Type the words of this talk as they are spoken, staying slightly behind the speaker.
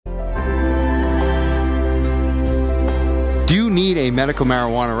a medical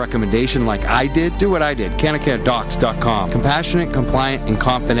marijuana recommendation like I did? Do what I did. CanacareDocs.com. Compassionate, compliant, and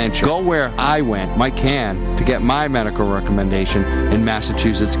confidential. Go where I went, Mike Can, to get my medical recommendation in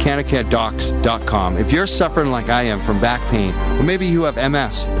Massachusetts. CanacareDocs.com. If you're suffering like I am from back pain, or maybe you have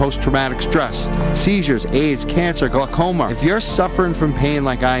MS, post-traumatic stress, seizures, AIDS, cancer, glaucoma. If you're suffering from pain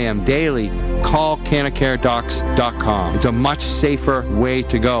like I am daily, call CanacareDocs.com. It's a much safer way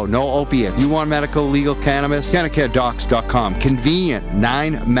to go. No opiates. You want medical legal cannabis? CanacareDocs.com. Convenient.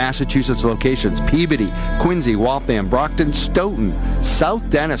 9 Massachusetts locations. Peabody, Quincy, Waltham, Brockton, Stoughton, South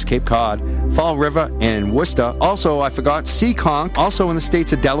Dennis, Cape Cod, Fall River, and Worcester. Also, I forgot, Seekonk. Also in the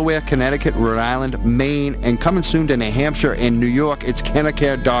states of Delaware, Connecticut, Rhode Island, Maine, and coming soon to New Hampshire and New York. It's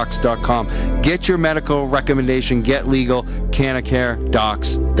CanacareDocs.com. Get your medical recommendation. Get legal.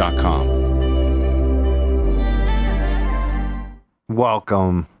 CanacareDocs.com.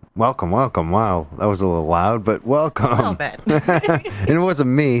 Welcome. Wow, that was a little loud, but welcome. A little bit. And it wasn't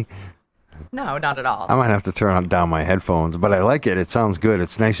me. No, not at all. I might have to turn down my headphones, but I like it. It sounds good.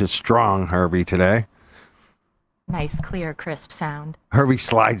 It's nice and strong, Herbie, today. Nice, clear, crisp sound. Herbie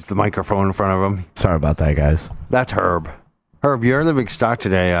slides the microphone in front of him. Sorry about that, guys. That's Herb. Herb, you're the big star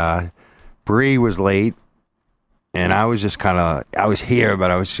today. Bree was late, and I was here,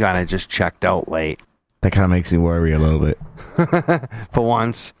 but I was kind of just checked out late. That kind of makes me worry a little bit. For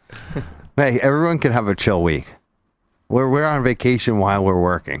once. Hey, everyone can have a chill week. We're on vacation while we're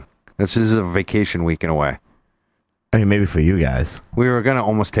working. This is a vacation week in a way. I mean, maybe for you guys. We were going to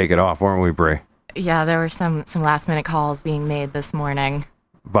almost take it off, weren't we, Bree? Yeah, there were some last-minute calls being made this morning.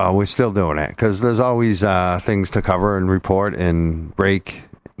 But we're still doing it because there's always things to cover and report and break,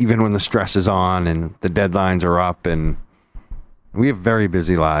 even when the stress is on and the deadlines are up, and we have very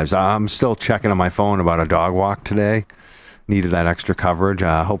busy lives. I'm still checking on my phone about a dog walk today. Needed that extra coverage.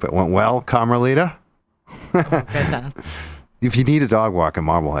 I hope it went well, Carmelita. Goodness. If you need a dog walk in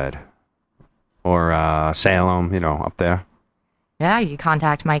Marblehead or Salem, up there. Yeah, you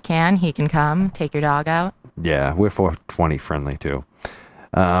contact Mike Can. He can come, take your dog out. Yeah, we're 420 friendly too.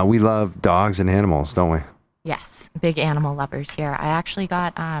 We love dogs and animals, don't we? Yes, big animal lovers here. I actually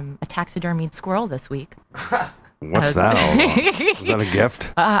got a taxidermied squirrel this week. What's that all about? Is that a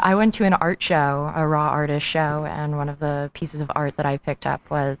gift? I went to an art show, a raw artist show, and one of the pieces of art that I picked up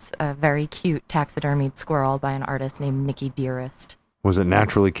was a very cute taxidermied squirrel by an artist named Nikki Dearest. Was it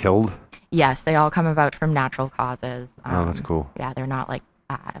naturally killed? Yes, they all come about from natural causes. Oh, that's cool. Yeah, they're not like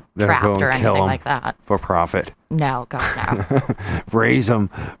trapped or anything like that. For profit. No, God, no.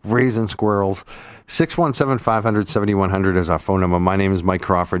 Raising squirrels. 617-500-7100 is our phone number. My name is Mike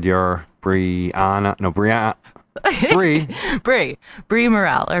Crawford. You're Brianna. No, Brianna. Bree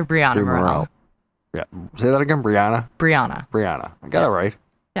Morell or Brianna Morell. Yeah. Say that again, Brianna. Brianna. I got it right.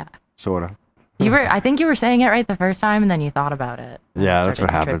 Yeah. Sorta. I think you were saying it right the first time, and then you thought about it. Yeah, that's what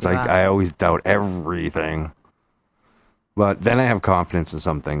happens. I always doubt everything. But then I have confidence in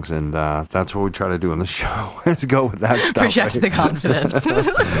some things, and that's what we try to do on the show, is go with that stuff. Project the confidence.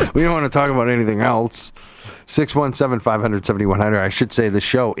 We don't want to talk about anything else. 617-500-7100. I should say the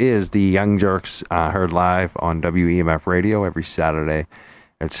show is The Young Jerks, heard live on WEMF Radio every Saturday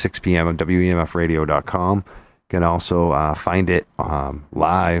at 6 p.m. at WEMFradio.com. You can also find it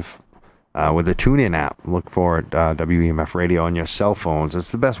live with the TuneIn app. Look for it, WEMF Radio on your cell phones.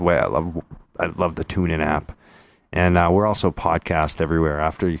 It's the best way. I love the TuneIn app. And we're also podcast everywhere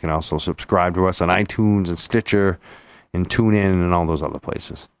after. You can also subscribe to us on iTunes and Stitcher and TuneIn and all those other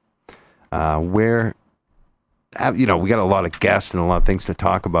places. We got a lot of guests and a lot of things to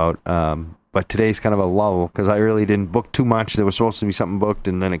talk about. But today's kind of a lull because I really didn't book too much. There was supposed to be something booked,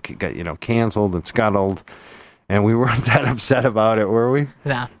 and then it got canceled and scuttled. And we weren't that upset about it, were we?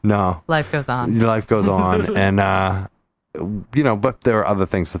 No. Life goes on. And, but there are other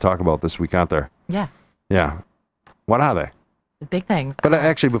things to talk about this week, aren't there? Yes. Yeah. What are they? The big things. But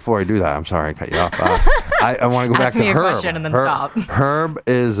actually, before I do that, I'm sorry I cut you off. I want to go back to Herb. Ask me a question and then stop. Herb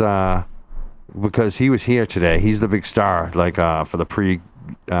is, because he was here today, he's the big star, for the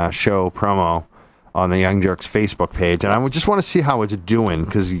pre-show promo on the Young Jerks Facebook page. And I just want to see how it's doing,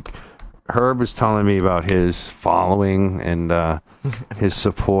 because Herb is telling me about his following and his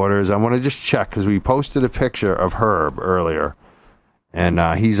supporters. I want to just check, because we posted a picture of Herb earlier, and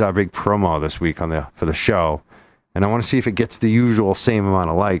he's our big promo this week for the show. And I want to see if it gets the usual same amount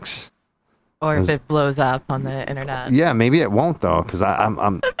of likes. Or if it blows up on the internet. Yeah, maybe it won't, though, because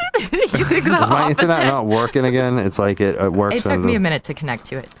I'm You think is my internet not working again? It's like it works. It took me a minute to connect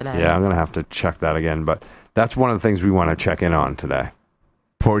to it today. Yeah, I'm going to have to check that again. But that's one of the things we want to check in on today.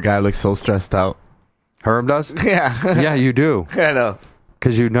 Poor guy looks so stressed out. Herb does? Yeah. Yeah, you do. I know.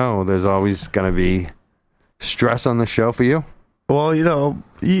 Because there's always going to be stress on the show for you. Well,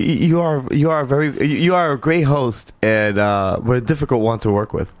 you are a great host, and but a difficult one to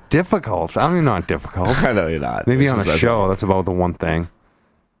work with. Difficult? I'm not difficult. I know you're not. Maybe on a show, that's about the one thing.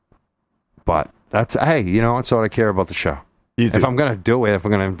 But hey, you know what? So I care about the show. If I'm going to do it, if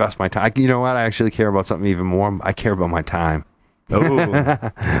I'm going to invest my time, you know what? I actually care about something even more. I care about my time.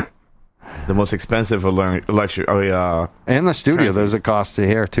 Oh. The most expensive luxury. And the studio. There's a cost to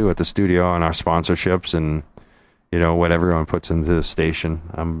here, too, at the studio and our sponsorships and, what everyone puts into the station.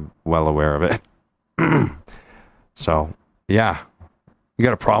 I'm well aware of it. So, yeah. You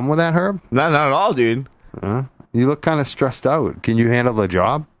got a problem with that, Herb? Not at all, dude. You look kind of stressed out. Can you handle the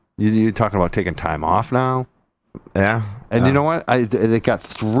job? You're talking about taking time off now? Yeah. And you know what? They got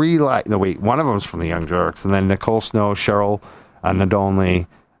 3 one of them's from the Young Jerks, and then Nicole Snow, Cheryl Nadolny,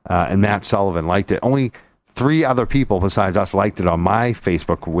 and Matt Sullivan liked it. Only 3 other people besides us liked it on my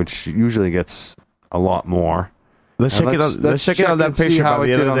Facebook, which usually gets a lot more. Let's check it on that picture. See how it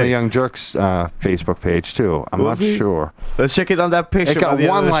did on the Young Jerks Facebook page too. I'm not sure. Let's check it on that picture. It got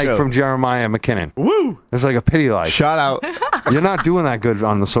 1 like from Jeremiah McKinnon. Woo! It's like a pity like. Shout out. You're not doing that good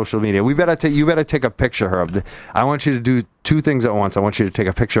on the social media. You better take a picture, Herb. I want you to do 2 things at once. I want you to take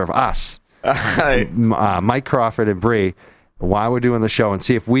a picture of us, Mike Crawford and Bree, while we're doing the show, and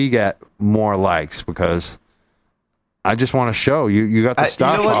see if we get more likes, because I just want to show you got the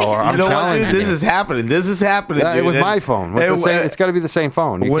star power. I'm telling you. This is happening. With my phone. It's got to be the same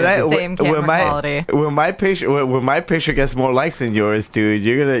phone. Same camera quality. When my picture gets more likes than yours, dude,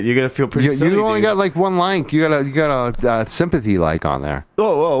 you're gonna feel pretty silly. You only got like 1 like. You got a sympathy like on there.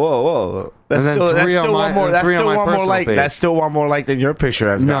 Whoa. That's still one more like than your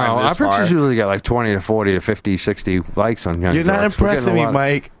picture. No, our pictures usually get like 20 to 40 to 50, 60 likes on Young You're not impressing me,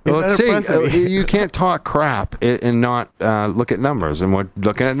 Mike. You can't talk crap and not look at numbers. And we're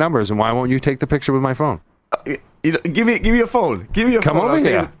looking at numbers. And why won't you take the picture with my phone? Give me a phone. Come over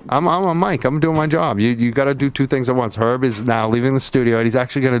here. I'm on Mike. I'm doing my job. You got to do 2 things at once. Herb is now leaving the studio, and he's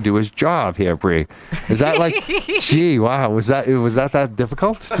actually going to do his job here, Bree. Is that like, gee, wow, was that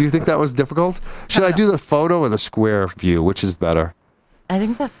difficult? Do you think that was difficult? Should I do the photo or the square view? Which is better? I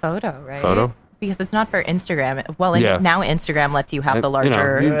think the photo, right? Photo? Because it's not for Instagram. Well, now Instagram lets you have the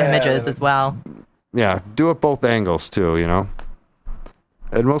larger images as well. Yeah, do it both angles too,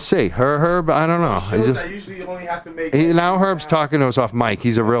 And we'll see. Herb, I don't know. I usually only have to make... Now Herb's talking to us off mic.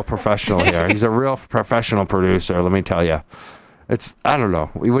 He's a real professional here. He's a real professional producer, let me tell you. I don't know.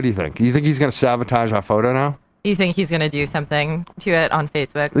 What do you think? You think he's going to sabotage our photo now? You think he's going to do something to it on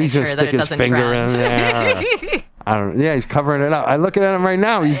Facebook? He's going to stick his finger in there. I don't know. Yeah, he's covering it up. I'm looking at him right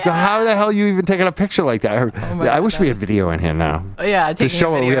now. How the hell are you even taking a picture like that? I wish we had video in here now. Yeah, to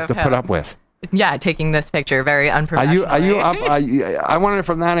show what we have to put up with. Yeah, taking this picture very unprofessionally. Are you up? I want it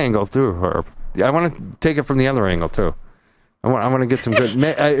from that angle too, Herb. I want to take it from the other angle too. I want to get some good.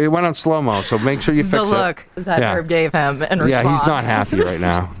 It went on slow mo, so make sure you fix it. The look that Herb gave him in response. Yeah, he's not happy right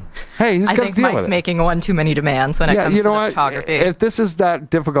now. Hey, he's got to deal with it. I think Mike's making one too many demands when it comes to the photography. If this is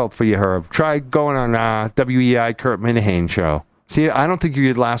that difficult for you, Herb, try going on WEI Kurt Minihane show. See, I don't think you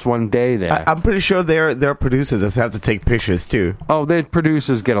could last 1 day there. I'm pretty sure their producers just have to take pictures too. Oh, their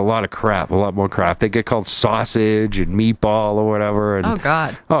producers get a lot more crap. They get called sausage and meatball or whatever. And, oh,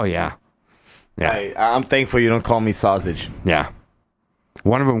 God. Oh, yeah. Yeah. I'm thankful you don't call me sausage. Yeah.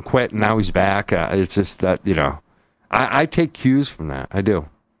 One of them quit and now he's back. It's just that, I take cues from that. I do.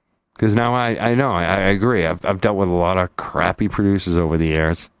 Because now I know, I agree. I've dealt with a lot of crappy producers over the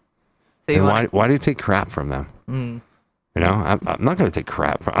years. So why do you take crap from them? Mm. I'm not going to take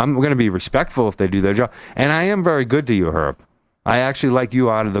crap. I'm going to be respectful if they do their job. And I am very good to you, Herb. I actually like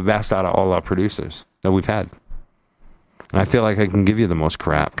you out of the best out of all our producers that we've had. And I feel like I can give you the most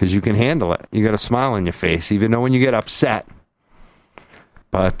crap because you can handle it. You got a smile on your face, even though when you get upset.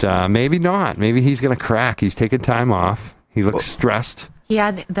 But maybe not. Maybe he's going to crack. He's taking time off. He looks stressed. He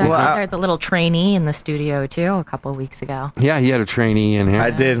had the little trainee in the studio, too, a couple of weeks ago. Yeah, he had a trainee in here.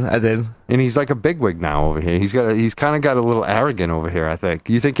 I did. And he's like a bigwig now over here. He's kind of got a little arrogant over here, I think.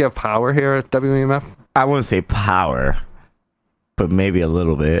 You think you have power here at WEMF? I wouldn't say power, but maybe a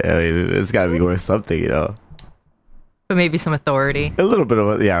little bit. I mean, it's got to be worth something, But maybe some authority. A little bit of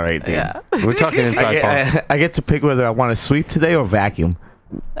right there. Yeah. We're talking inside politics. I get to pick whether I want to sweep today or vacuum.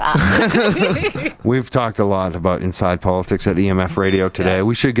 We've talked a lot about inside politics at EMF Radio today. Yeah.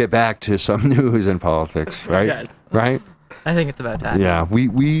 We should get back to some news in politics, right? Yes. Right? I think it's about time. Yeah,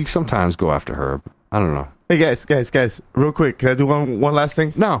 we sometimes go after Herb. I don't know. Hey guys, real quick, can I do one last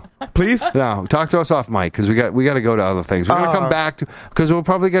thing? No, please. No, talk to us off mic because we got to go to other things. We're gonna come back to because we'll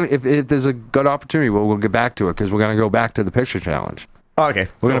probably get if there's a good opportunity, we'll get back to it because we're gonna go back to the picture challenge. Okay,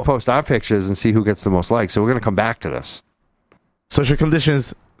 we're gonna post our pictures and see who gets the most likes. So we're gonna come back to this. Social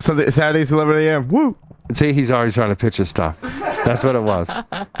conditions, Saturdays, 11 a.m. Woo! See, he's already trying to pitch his stuff. That's what it was.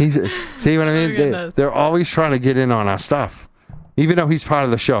 See what I mean? They're always trying to get in on our stuff. Even though he's part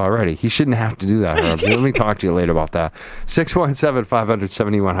of the show already. He shouldn't have to do that, Herb. Let me talk to you later about that.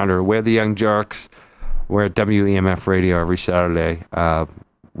 617-500-7100. We're the Young Jerks. We're at WEMF Radio every Saturday.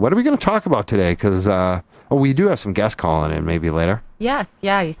 What are we going to talk about today? Because we do have some guests calling in maybe later. Yes,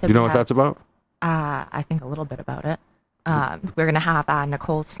 yeah. You said you know what that's about? I think a little bit about it. We're going to have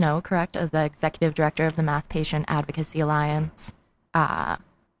Nicole Snow, correct, as the Executive Director of the Mass Patient Advocacy Alliance,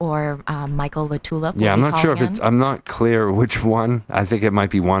 or Michael Latulip. Yeah, I'm not sure if I'm not clear which one. I think it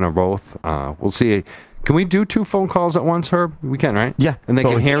might be one or both. We'll see. Can we do 2 phone calls at once, Herb? We can, right? Yeah. And they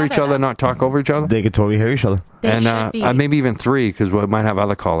can hear each other, not talk over each other? They can totally hear each other. And maybe even 3, because we might have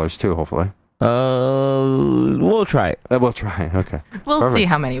other callers too, hopefully. We'll try it. We'll try. Okay. We'll see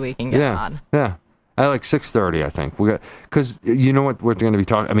how many we can get on. Yeah. At like 6:30, I think. Because you know what we're going to be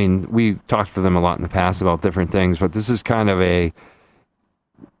talking. I mean, we talked to them a lot in the past about different things, but this is kind of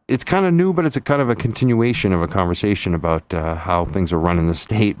it's kind of new, but it's a kind of a continuation of a conversation about how things are run in the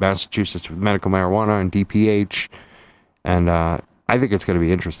state, Massachusetts, with medical marijuana and DPH. And I think it's going to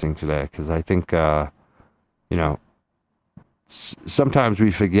be interesting today because I think, sometimes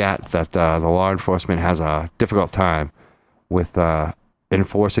we forget that the law enforcement has a difficult time with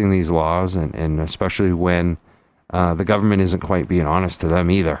enforcing these laws, and especially when the government isn't quite being honest to them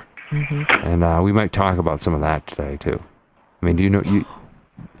either. Mm-hmm. And we might talk about some of that today too. I mean, do you know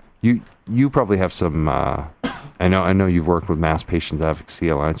you probably have some? I know you've worked with Mass Patients Advocacy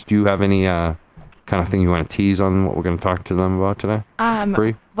Alliance. Do you have any kind of thing you want to tease on what we're going to talk to them about today?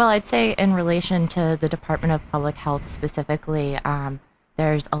 Well, I'd say in relation to the Department of Public Health specifically,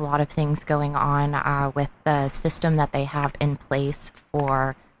 there's a lot of things going on with the system that they have in place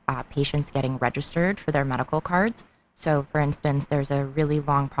for patients getting registered for their medical cards. So, for instance, there's a really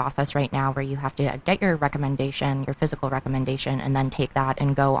long process right now where you have to get your recommendation, your physical recommendation, and then take that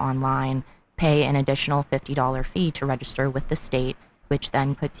and go online, pay an additional $50 fee to register with the state, which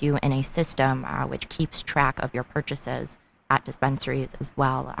then puts you in a system which keeps track of your purchases at dispensaries as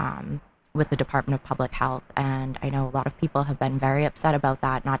well, with the Department of Public Health. And I know a lot of people have been very upset about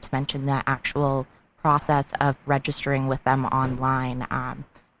that, not to mention the actual process of registering with them online.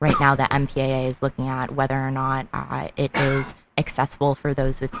 Right now, the MPAA is looking at whether or not it is accessible for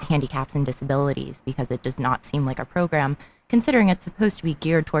those with handicaps and disabilities, because it does not seem like a program, considering it's supposed to be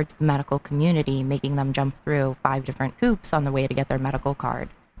geared towards the medical community, making them jump through 5 different hoops on the way to get their medical card.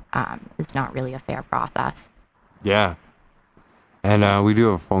 It's not really a fair process. Yeah. And we do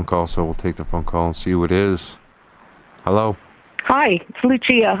have a phone call, so we'll take the phone call and see who it is. Hello. Hi, it's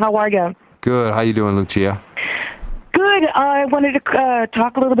Lucia. How are you? Good. How you doing, Lucia? Good. I wanted to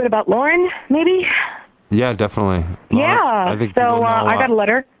talk a little bit about Lauren, maybe? Yeah, definitely. Lauren, I think so. I got a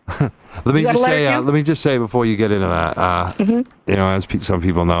letter. Let me just say before you get into that, as some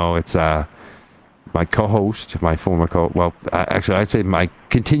people know, it's my co-host, my former actually, I'd say my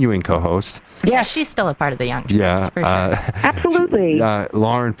continuing co-host. Yeah, she's still a part of the Young Jerks. Yeah, for sure. Absolutely.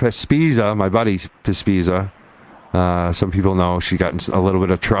 Lauren Pespiza, my buddy Pespiza. Some people know she got in a little bit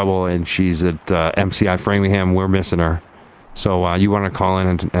of trouble, and she's at MCI Framingham. We're missing her. So you want to call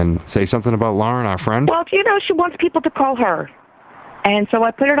in and say something about Lauren, our friend? Well, she wants people to call her. And so I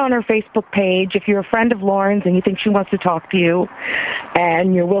put it on her Facebook page. If you're a friend of Lauren's and you think she wants to talk to you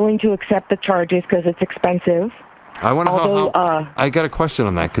and you're willing to accept the charges because it's expensive. I want to I got a question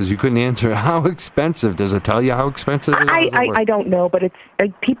on that because you couldn't answer. How expensive? Does it tell you how expensive it is? I don't know, but it's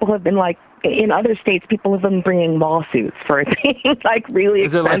people have been like, in other states, people have been bringing lawsuits for things like really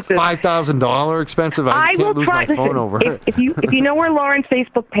expensive. Is it like $5,000 expensive? I can't lose my phone over it. If you know where Lauren's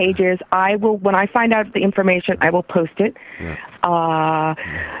Facebook page is, I will. When I find out the information, I will post it. Yeah.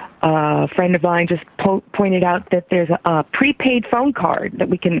 A friend of mine just pointed out that there's a prepaid phone card that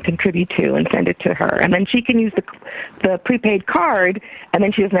we can contribute to and send it to her, and then she can use the prepaid card, and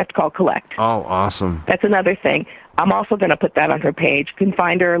then she doesn't have to call collect. Oh, awesome! That's another thing. I'm also going to put that on her page. You can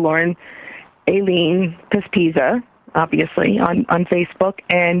find her, Lauren Aileen Pespiza, obviously, on Facebook,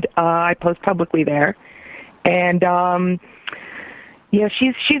 and I post publicly there. And,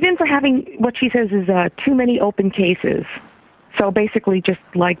 she's in for having what she says is too many open cases. So basically just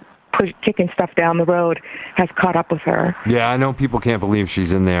like kicking stuff down the road has caught up with her. Yeah, I know people can't believe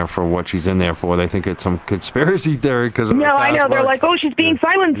she's in there for what she's in there for. They think it's some conspiracy theory because of her I know. They're like, oh, she's being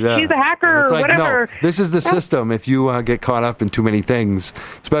silenced. Yeah. She's a hacker or whatever. No, this is the system. If you get caught up in too many things,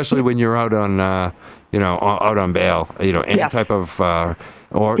 especially when you're out on, out on bail, any type of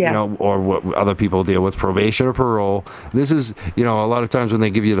or or what other people deal with, probation or parole. This is, a lot of times when they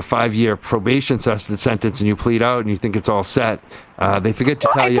give you the 5-year probation sentence and you plead out and you think it's all set, they forget to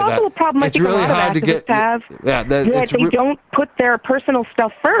tell you that it's also a problem. it's really hard to get. They don't put their personal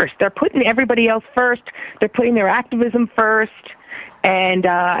stuff first. They're putting everybody else first. They're putting their activism first, and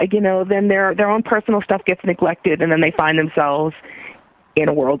then their own personal stuff gets neglected, and then they find themselves in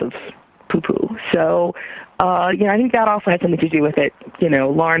a world of poo-poo. So, I think that also has something to do with it.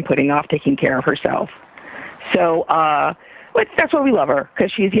 Lauren putting off taking care of herself. So, that's why we love her,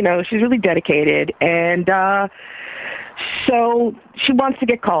 because she's really dedicated, and so she wants to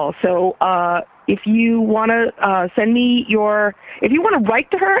get calls. So, if you want to if you want to write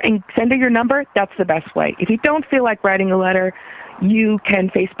to her and send her your number, that's the best way. If you don't feel like writing a letter, you can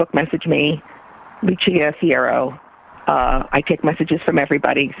Facebook message me, Lucia Fierro. I take messages from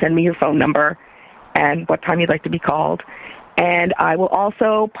everybody. Send me your phone number and what time you'd like to be called. And I will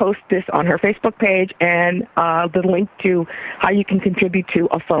also post this on her Facebook page and the link to how you can contribute to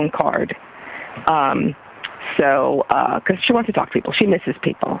a phone card. Because she wants to talk to people. She misses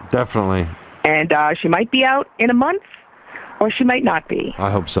people. Definitely. And she might be out in a month, or she might not be.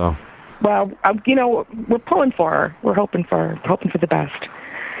 I hope so. Well, we're pulling for her. We're hoping for the best.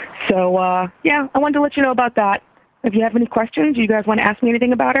 So, I wanted to let you know about that. If you have any questions, you guys want to ask me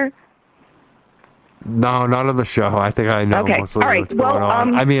anything about her? No, not on the show. I think I know mostly what's going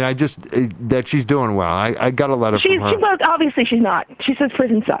on. I just that she's doing well. I got a letter from her. Obviously, she's not. She says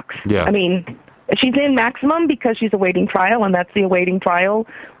prison sucks. Yeah. She's in maximum because she's awaiting trial, and that's the awaiting trial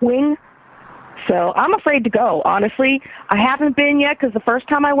wing. So I'm afraid to go, honestly. I haven't been yet because the first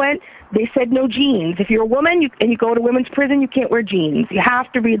time I went, they said no jeans. If you're a woman and you go to women's prison, you can't wear jeans. You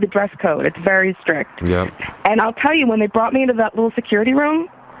have to read the dress code. It's very strict. Yep. And I'll tell you, when they brought me into that little security room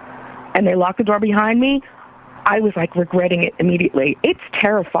and they locked the door behind me, I was regretting it immediately. It's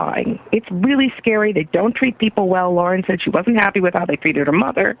terrifying. It's really scary. They don't treat people well. Lauren said she wasn't happy with how they treated her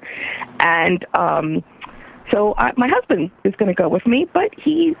mother. And so my husband is going to go with me, but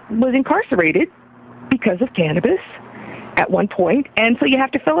he was incarcerated because of cannabis at one point, and so you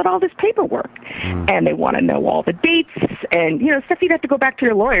have to fill out all this paperwork. And they want to know all the dates and, stuff you'd have to go back to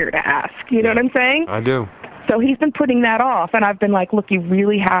your lawyer to ask. You know what I'm saying? I do. So he's been putting that off, and I've been like, look, you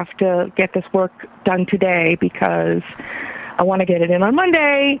really have to get this work done today because I want to get it in on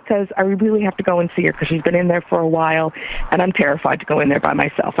Monday because I really have to go and see her because she's been in there for a while, and I'm terrified to go in there by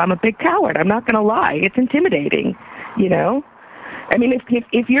myself. I'm a big coward. I'm not going to lie. It's intimidating,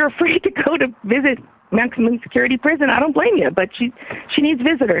 if you're afraid to go to visit maximum security prison, I don't blame you, but she needs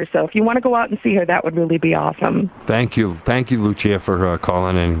visitors. So if you want to go out and see her, that would really be awesome. Thank you, Lucia, for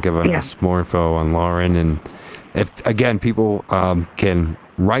calling and giving us more info on Lauren. And if again, people can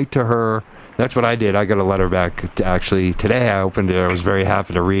write to her. That's what I did. I got a letter back actually today. I opened it. I was very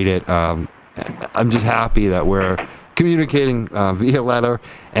happy to read it. I'm just happy that we're communicating via letter,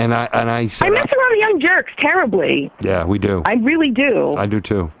 and I mess around with young jerks terribly. Yeah, we do. I really do. I do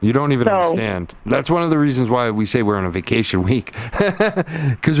too. You don't even understand. That's one of the reasons why we say we're on a vacation week,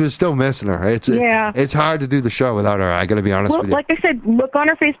 because we're still missing her. It's hard to do the show without her. I got to be honest with you. Like I said, look on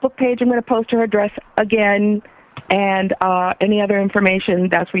her Facebook page. I'm going to post her address again. And any other information,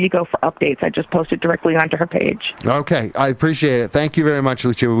 that's where you go for updates. I just posted directly onto her page. Okay, I appreciate it. Thank you very much,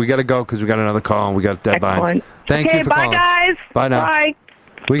 Lucia. We got to go because we got another call and we got deadlines. Excellent. Thank you for calling. Bye, guys. Bye now. Bye.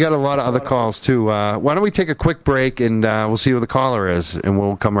 We got a lot of other calls, too. Why don't we take a quick break and we'll see who the caller is, and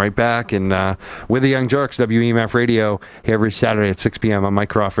we'll come right back. And we're the Young Jerks, WEMF Radio, here every Saturday at 6 p.m. I'm Mike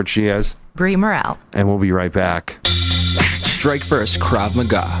Crawford. She is Bree Morrell. And we'll be right back. Strike First Krav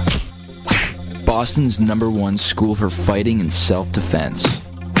Maga, Boston's #1 school for fighting and self-defense.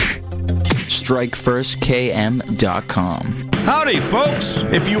 StrikeFirstKM.com. Howdy, folks.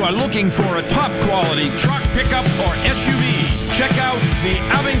 If you are looking for a top-quality truck, pickup, or SUV, check out the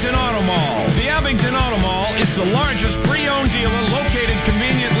Abington Auto Mall. The Abington Auto Mall is the largest pre-owned dealer located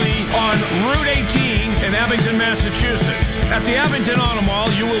conveniently on Route 18 in Abington, Massachusetts. At the Abington Auto Mall,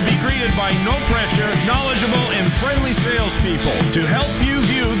 you will be greeted by no-pressure, knowledgeable, and friendly salespeople to help you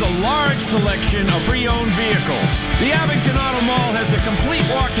view the large selection of pre-owned vehicles. The Abington Auto Mall has a complete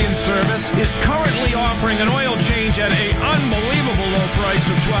walk-in service, is currently offering an oil change at an unbelievable low price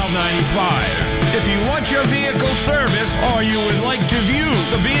of $12.95. If you want your vehicle service or you would like to view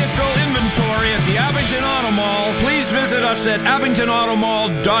the vehicle inventory at the Abington Auto Mall, please visit us at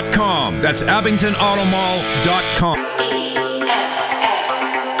abingtonautomall.com. That's abingtonautomall.com.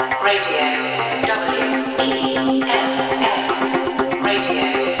 Radio. WEMF Radio.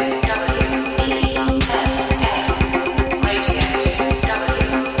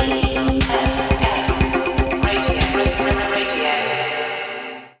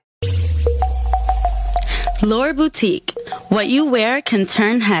 Lure Boutique. What you wear can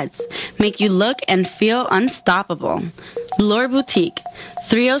turn heads, make you look and feel unstoppable. Lure Boutique,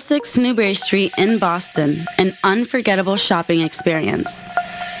 306 Newbury Street in Boston. An unforgettable shopping experience.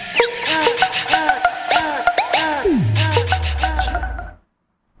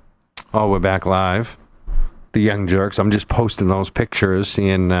 Oh, we're back live. The Young Jerks. I'm just posting those pictures,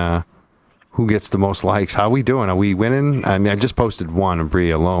 seeing who gets the most likes. How are we doing? Are we winning? I mean, I just posted one of Bree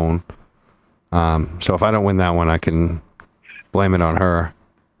alone. So if I don't win that one, I can blame it on her.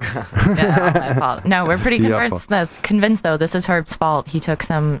 Yeah, my fault. No, we're pretty convinced though this is Herb's fault. He took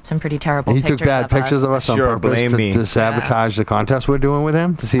some pretty terrible He pictures took bad of pictures us. of us on Sure, purpose blame me. to sabotage the contest we're doing with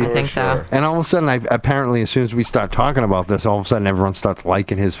him. To see, I think so. And all of a sudden, apparently, as soon as we start talking about this, all of a sudden everyone starts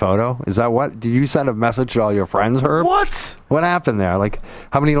liking his photo. Is that what? Did you send a message to all your friends, Herb? What? What happened there? Like,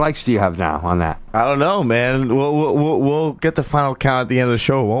 how many likes do you have now on that? I don't know, man. We'll get the final count at the end of the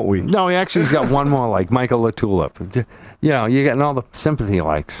show, won't we? No, he actually's got one more like, Michael LaTulip. You know, you're getting all the sympathy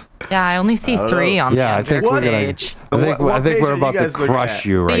likes. Yeah, I only see 3 on the I Young think Jerks we're gonna. page. I think What page we're are about you to guys looking crush at?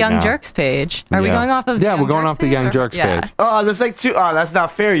 you right The Young now. Jerks page. Are we Yeah. going off of the Yeah, Young we're going Jerks off the page, Young or- Jerks yeah. page. Oh, there's like 2. Oh, that's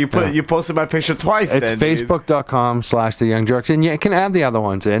not fair. You posted my picture twice. It's then, dude. Facebook.com/The Young Jerks, and you can add the other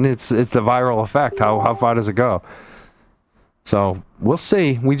ones in. It's the viral effect. How far does it go? So we'll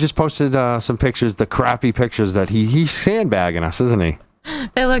see. We just posted some pictures, the crappy pictures that he's sandbagging us, isn't he?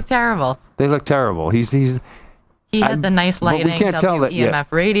 They look terrible. They look terrible. He had the nice but we lighting, can't tell that yet.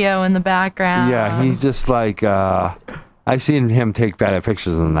 WEMF radio in the background. Yeah, he's just like I seen him take better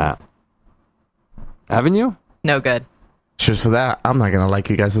pictures than that. Haven't you? No good. Just for that, I'm not gonna like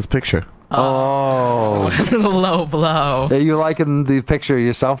you guys' picture. Oh. Low blow. Are you liking the picture of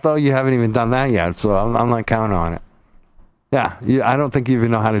yourself though? You haven't even done that yet, so I'm not counting on it. Yeah, I don't think you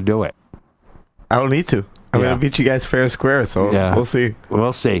even know how to do it. I don't need to. I'm Yeah. gonna beat you guys fair and square, so Yeah. we'll see.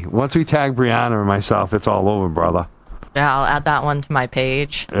 We'll see. Once we tag Brianna and myself, it's all over, brother. Yeah, I'll add that one to my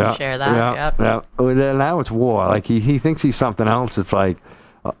page. Yeah, Share that. Yep. Yeah. Well, then now it's war. Like he thinks he's something else. It's like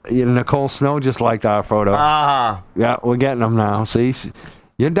Nicole Snow just liked our photo. Ah, Yeah, we're getting them now. See,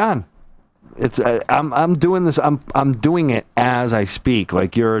 you're done. It's I'm doing this. I'm doing it as I speak.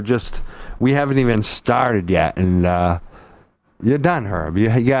 Like we haven't even started yet, and you're done, Herb. You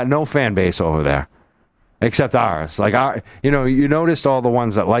got no fan base over there. Except ours. Like you noticed all the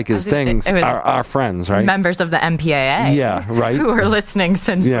ones that like his things it was are our friends, right? Members of the MPAA. Yeah, right. Who are listening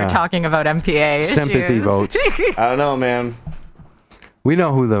since Yeah. we're talking about MPAA issues. Sympathy votes. I don't know, man. We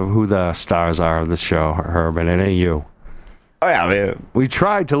know who the stars are of the show, Herb, and it ain't you. Oh yeah, man. We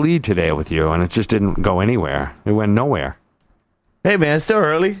tried to lead today with you, and it just didn't go anywhere. It went nowhere. Hey, man, it's still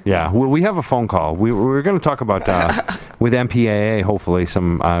early. Yeah, well, we have a phone call. We're going to talk about with MPAA, hopefully,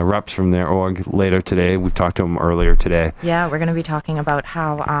 some reps from their org later today. We've talked to them earlier today. Yeah, we're going to be talking about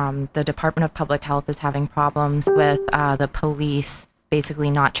how the Department of Public Health is having problems with the police basically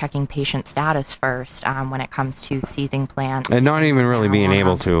not checking patient status first when it comes to seizing plants. And not even really being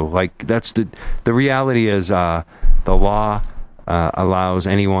able to. Like, that's the reality is the law allows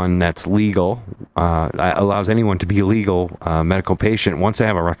anyone that's legal, allows anyone to be a legal medical patient once they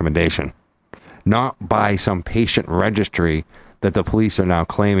have a recommendation. Not by some patient registry that the police are now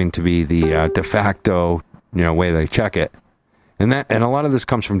claiming to be the de facto, way they check it. And a lot of this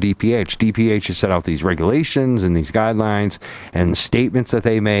comes from DPH. DPH has set out these regulations and these guidelines and statements that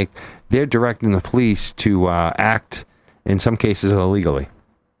they make. They're directing the police to act, in some cases, illegally.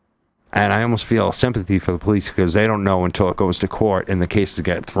 And I almost feel sympathy for the police because they don't know until it goes to court and the cases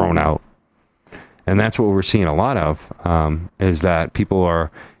get thrown out. And that's what we're seeing a lot of, is that people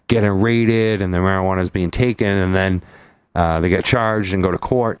are getting raided and the marijuana is being taken, and then they get charged and go to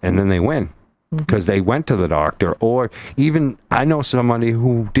court, and then they win. Because they went to the doctor, or even I know somebody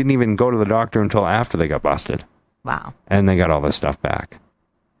who didn't even go to the doctor until after they got busted. Wow. And they got all this stuff back.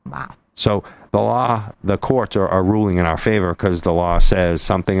 Wow. So the courts are ruling in our favor because the law says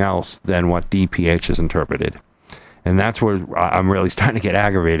something else than what DPH has interpreted. And that's where I'm really starting to get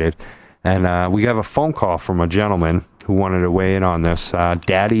aggravated. And we have a phone call from a gentleman who wanted to weigh in on this.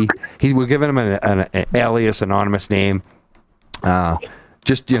 Daddy, we're giving him an alias, anonymous name.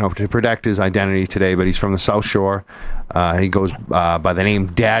 Just, to protect his identity today, but he's from the South Shore. He goes by the name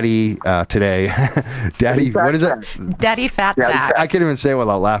Daddy today. Daddy, what is it? Daddy Fat Sacks. I can't even say it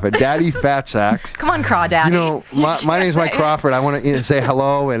without laughing. Daddy Fat Sacks. Come on, Crawdaddy. My name's Mike Crawford. I want to say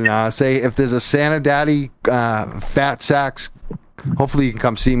hello and say if there's a Santa Daddy Fat Sacks, hopefully you can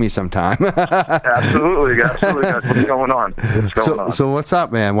come see me sometime. Absolutely. That's what's going on. So what's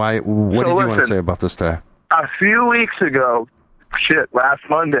up, man? What did you want to say about this today? A few weeks ago, last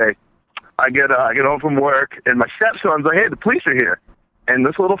Monday, I get home from work, and my stepson's like, hey, the police are here. And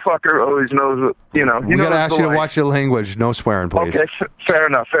this little fucker always knows what, you know. We got to ask you to watch your language. No swearing, please. Okay, fair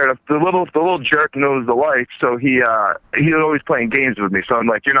enough. The little jerk knows the life, so he's always playing games with me. So I'm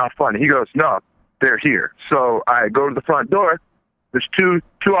like, you're not funny. He goes, no, they're here. So I go to the front door. There's two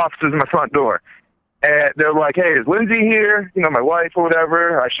officers in my front door. And they're like, hey, is Lindsay here? You know, my wife or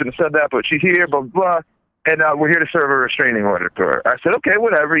whatever. I shouldn't have said that, but she's here, blah, blah, blah. And we're here to serve a restraining order to her. I said, okay,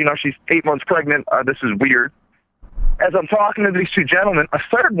 whatever. You know, she's 8 months pregnant. This is weird. As I'm talking to these two gentlemen, a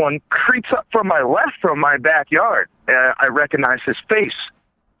third one creeps up from my left from my backyard. I recognize his face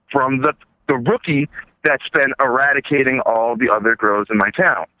from the rookie that's been eradicating all the other grows in my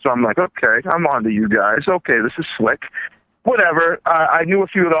town. So I'm like, okay, I'm on to you guys. Okay, this is slick. Whatever. I knew a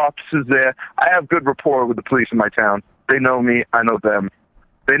few of the officers there. I have good rapport with the police in my town. They know me. I know them.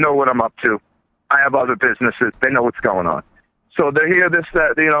 They know what I'm up to. I have other businesses. They know what's going on. So they hear this,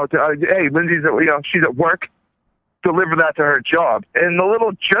 that, you know, hey, Lindsay's, she's at work. Deliver that to her job. And the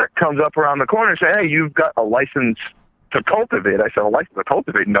little jerk comes up around the corner and says, hey, you've got a license to cultivate. I said, a license to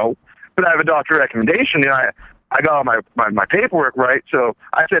cultivate? No. But I have a doctor recommendation. You know, I got all my paperwork right. So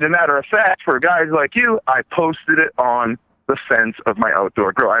I said, as a matter of fact, for guys like you, I posted it on the fence of my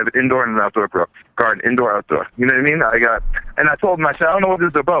outdoor grow. I have an indoor and an outdoor grow garden, indoor, outdoor. You know what I mean? And I told him, I said, I don't know what this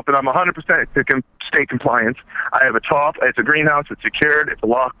is about, but I'm 100% to state compliance. I have a top. It's a greenhouse. It's secured. It's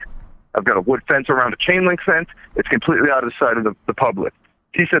locked. I've got a wood fence around a chain link fence. It's completely out of the sight of the public.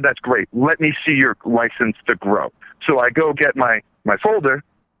 He said, that's great. Let me see your license to grow. So I go get my folder.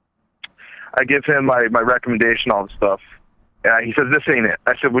 I give him my recommendation, all the stuff. He says, this ain't it.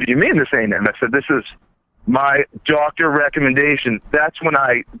 I said, what do you mean this ain't it? And I said, this is my doctor recommendation. That's when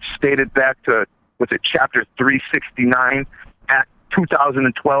I stated back to, chapter 369 at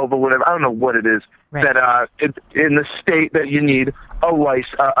 2012 or whatever. I don't know what it is. Right. That in the state that you need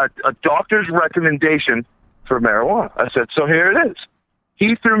a doctor's recommendation for marijuana. I said, so here it is.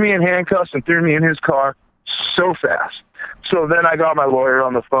 He threw me in handcuffs and threw me in his car so fast. So then I got my lawyer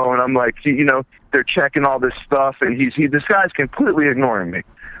on the phone. I'm like, you know, they're checking all this stuff, and this guy's completely ignoring me.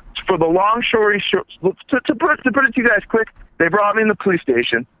 For the long story short, to put it to you guys quick, they brought me in the police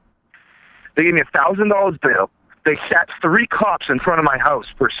station. They gave me $1,000 bail. They sat 3 cops in front of my house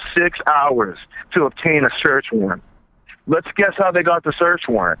for 6 hours to obtain a search warrant. Let's guess how they got the search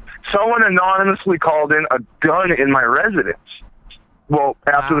warrant. Someone anonymously called in a gun in my residence. Well,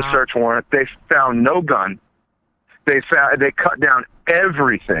 after the search warrant, they found no gun. They cut down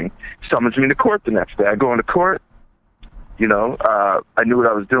everything. Summons me to court the next day. I go into court. You know, I knew what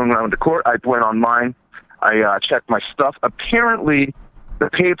I was doing when I went to court. I went online. I checked my stuff. Apparently, the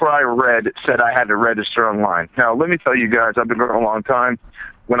paper I read said I had to register online. Now, let me tell you guys, I've been going a long time.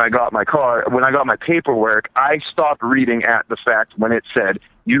 When I got my paperwork, I stopped reading at the fact when it said,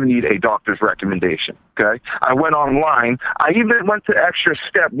 you need a doctor's recommendation, okay? I went online. I even went to extra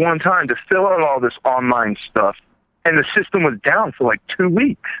step one time to fill out all this online stuff, and the system was down for like 2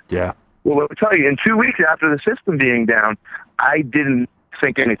 weeks. Yeah. Well, let me tell you, in 2 weeks after the system being down, I didn't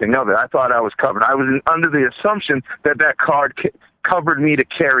think anything of it. I thought I was covered. I was under the assumption that card covered me to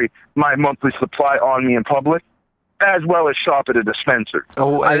carry my monthly supply on me in public, as well as shop at a dispensary.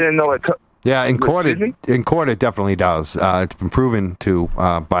 Oh, I didn't know it. Yeah, in court it definitely does. It's been proven to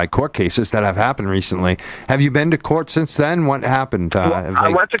by court cases that have happened recently. Have you been to court since then? What happened? I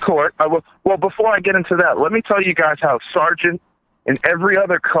went to court. Well, before I get into that, let me tell you guys how Sergeant and every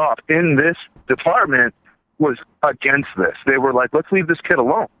other cop in this department was against this. They were like, let's leave this kid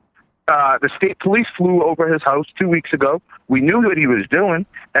alone. The state police flew over his house 2 weeks ago. We knew what he was doing.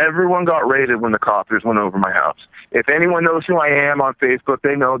 Everyone got raided when the coppers went over my house. If anyone knows who I am on Facebook,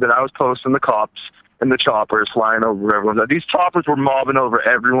 they know that I was posting the cops and the choppers flying over everyone's house. These choppers were mobbing over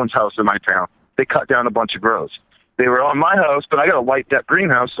everyone's house in my town. They cut down a bunch of grows. They were on my house, but I got a light depth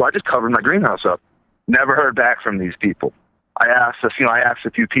greenhouse, so I just covered my greenhouse up. Never heard back from these people. I asked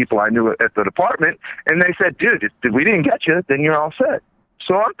a few people I knew at the department, and they said, dude, if we didn't get you, then you're all set.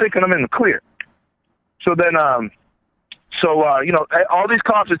 So I'm thinking I'm in the clear. So then, you know, all these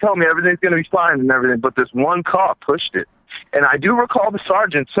cops are telling me everything's going to be fine and everything, but this one cop pushed it. And I do recall the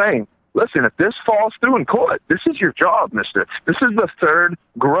sergeant saying, listen, if this falls through in court, this is your job, mister. This is the third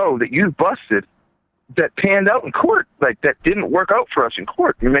grow that you busted that panned out in court, like that didn't work out for us in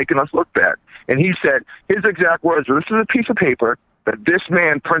court. You're making us look bad. And he said, his exact words were, this is a piece of paper that this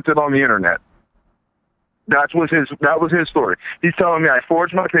man printed on the internet. That was his story. He's telling me I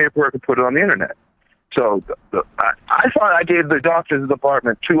forged my paperwork and put it on the internet. So I thought I gave the doctor's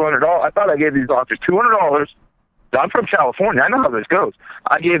department $200. I thought I gave these doctors $200. I'm from California. I know how this goes.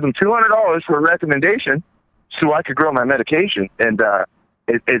 I gave them $200 for a recommendation so I could grow my medication. And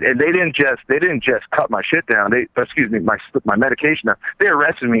And they didn't just cut my shit down. My medication down. They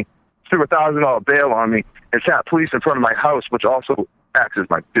arrested me, threw $1,000 bail on me, and sat police in front of my house, which also acts as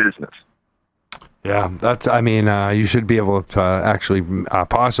my business. Yeah, you should be able to actually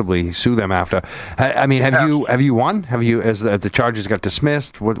possibly sue them after. Have you won? Has the charges got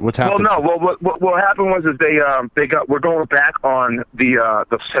dismissed? What's happened? Well, no. Well, what happened was we're going back on the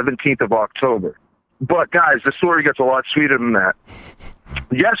 17th of October. But guys, the story gets a lot sweeter than that.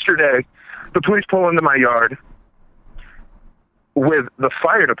 Yesterday, the police pull into my yard with the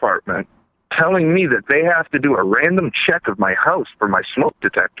fire department telling me that they have to do a random check of my house for my smoke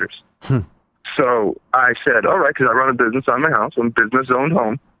detectors. So I said, all right, because I run a business on my house. I'm a business-owned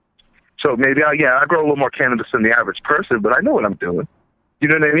home. So maybe I grow a little more cannabis than the average person, but I know what I'm doing. You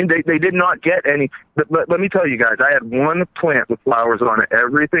know what I mean? They did not get any. But let me tell you guys, I had one plant with flowers on it.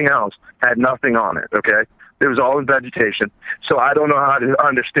 Everything else had nothing on it, okay? It was all in vegetation. So I don't know how to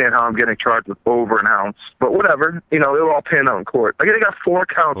understand how I'm getting charged with over an ounce. But whatever. It'll all pan out in court. I got 4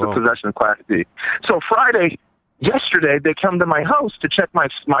 counts of possession of Class D. So yesterday, they come to my house to check my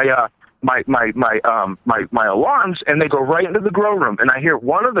alarms, and they go right into the grow room, and I hear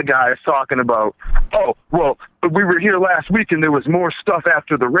one of the guys talking about, oh, well, we were here last week and there was more stuff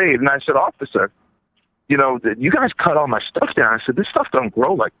after the raid. And I said, officer, you guys cut all my stuff down. I said, this stuff don't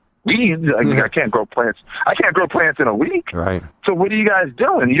grow like weeds. I can't grow plants. I can't grow plants in a week. Right. So what are you guys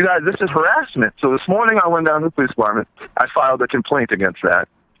doing? This is harassment. So this morning I went down to the police department. I filed a complaint against that,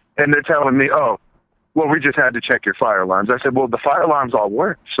 and they're telling me, oh, well, we just had to check your fire alarms. I said, well, the fire alarms all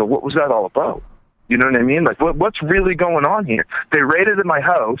work. So what was that all about? You know what I mean? Like, what's really going on here? They raided at my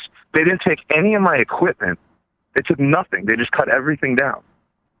house. They didn't take any of my equipment. They took nothing. They just cut everything down.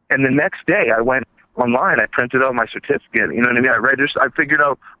 And the next day, I went online. I printed out my certificate. You know what I mean? I figured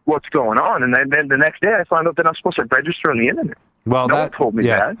out what's going on. And then the next day, I found out that I'm supposed to register on the internet. Well, no one told me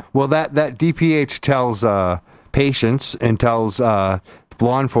that. Well, that DPH tells patients and tells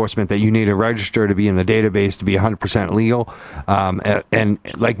law enforcement that you need to register to be in the database to be 100% legal. And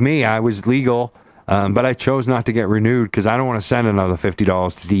like me, I was legal, but I chose not to get renewed because I don't want to send another $50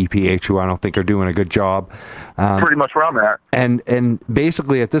 to DPH, who I don't think are doing a good job. Pretty much where I'm at. And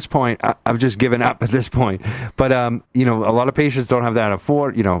basically at this point, I've just given up at this point. But a lot of patients don't have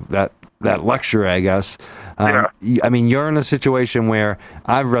that that luxury, I guess. You're in a situation where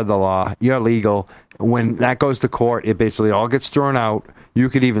I've read the law, you're legal. When that goes to court, it basically all gets thrown out. You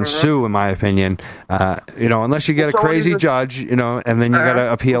could even sue, in my opinion, unless you get a crazy judge, and then you got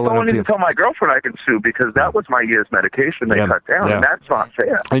to appeal. I don't even tell my girlfriend I can sue because that was my year's medication they cut down, and that's not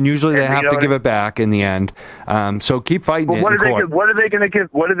fair. And usually they have to give it back in the end. So keep fighting it in court. What are they going to give?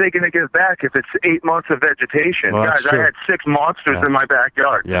 What are they going to give back if it's 8 months of vegetation? Well, guys, I had 6 monsters in my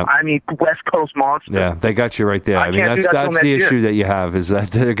backyard. Yeah. I mean, West Coast monsters. Yeah, they got you right there. I mean, that's the issue that you have, is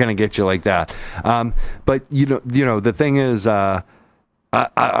that they're going to get you like that. But the thing is,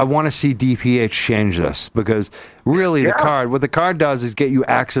 I want to see DPH change this, because really what the card does is get you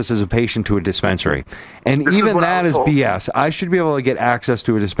access as a patient to a dispensary. And even that is BS. I should be able to get access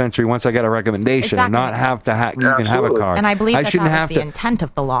to a dispensary once I get a recommendation and not have to even have a card. And I believe that was the intent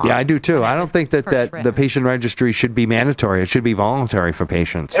of the law. Yeah, I do too. I don't think that the patient registry should be mandatory. It should be voluntary for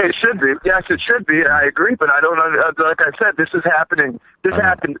patients. It should be. Yes, it should be. I agree, but I don't know. Like I said, this is happening. This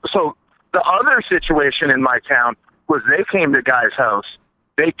happened. So the other situation in my town was they came to a guy's house.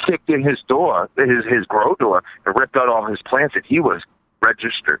 They kicked in his door, his grow door, and ripped out all his plants, and he was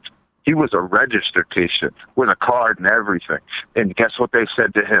registered. He was a registered patient with a card and everything. And guess what they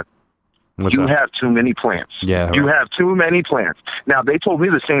said to him? You have too many plants. Yeah, you have too many plants. Now, they told me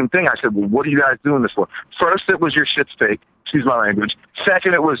the same thing. I said, well, what are you guys doing this for? First, it was your shit's fake. Excuse my language.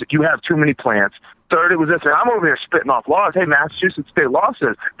 Second, it was you have too many plants. Third, it was this. And I'm over here spitting off laws. Hey, Massachusetts state law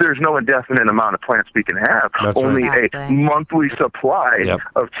says there's no indefinite amount of plants we can have. Only a monthly supply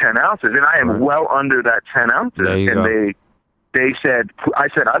of 10 ounces. And I am well under that 10 ounces. And they said, I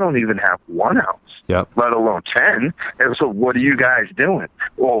said, I don't even have 1 ounce, let alone 10. And so what are you guys doing?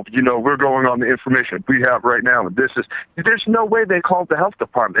 Well, we're going on the information we have right now. And there's no way they called the health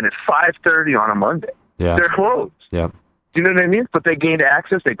department at 5:30 on a Monday. Yeah. They're closed. Yeah. You know what I mean? But they gained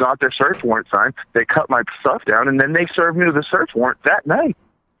access. They got their search warrant signed. They cut my stuff down, and then they served me with a search warrant that night.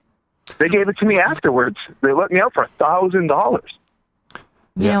 They gave it to me afterwards. They let me out for $1,000.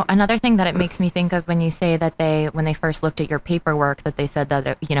 You know, another thing that it makes me think of when you say that when they first looked at your paperwork, that they said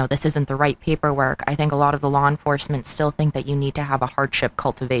that, this isn't the right paperwork. I think a lot of the law enforcement still think that you need to have a hardship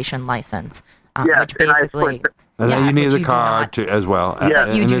cultivation license, which basically... And then Yeah, you need but the you do card not- as well.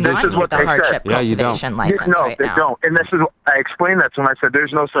 Yeah, You In do addition- not is need what the they hardship said. Yeah, you don't. cultivation license no, right they now. don't. And this is I explained that to them. I said,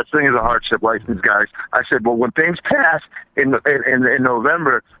 "There's no such thing as a hardship license, guys." I said, "Well, when things pass in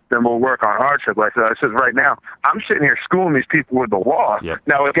November, then we'll work on hardship license." I said, "Right now, I'm sitting here schooling these people with the law." Yep.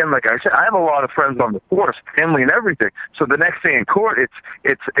 Now, again, like I said, I have a lot of friends on the force, family, and everything. So the next thing in court, it's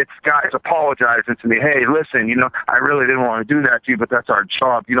guys apologizing to me. "Hey, listen, I really didn't want to do that to you, but that's our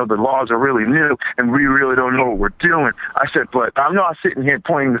job. The laws are really new, and we really don't know what we're doing." I said, "But I'm not sitting here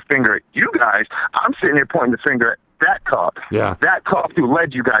pointing the finger at you guys. I'm sitting here pointing the finger at that cop. Yeah. That cop who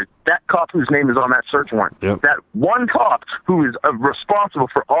led you guys. That cop whose name is on that search warrant. Yep. That one cop who is responsible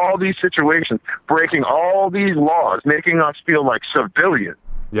for all these situations, breaking all these laws, making us feel like civilians."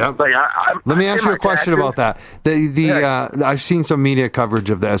 Yep. Like, Let me ask you a question about that. I've seen some media coverage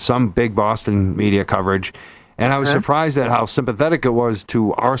of this, some big Boston media coverage, and I was surprised at how sympathetic it was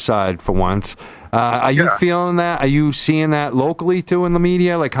to our side for once. Are you feeling that? Are you seeing that locally too in the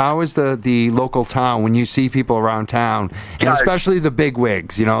media? Like, how is the local town when you see people around town, and especially the big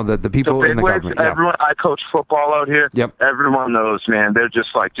wigs? The people in the government. Yeah. Everyone. I coach football out here. Yep. Everyone knows, man. They're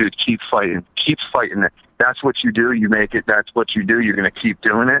just like, dude, keep fighting it. That's what you do. You make it. That's what you do. You're going to keep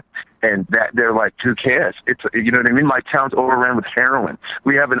doing it. And that they're like, who cares? It's, you know what I mean? My town's overrun with heroin.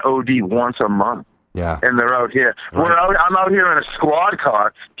 We have an OD once a month. Yeah. And they're out here. Right. I'm out here in a squad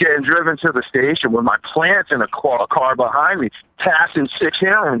car getting driven to the station with my plants in a car behind me, passing 6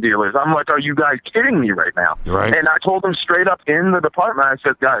 heroin dealers. I'm like, are you guys kidding me right now? Right. And I told them straight up in the department, I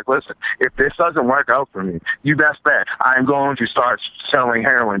said, guys, listen, if this doesn't work out for me, you best bet I'm going to start selling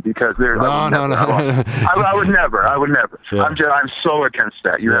heroin because there's No. I would never. Yeah. I'm so against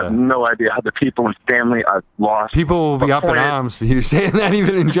that. You have no idea how the people and family I've lost. People will be up in arms for you saying that,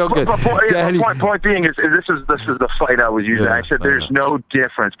 even in joking. Point being is this is the fight I was using. Yeah, I said there's no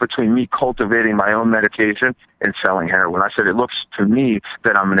difference between me cultivating my own medication and selling heroin. I said it looks to me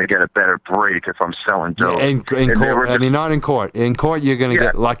that I'm going to get a better break if I'm selling dope. In court, not in court. In court, you're going to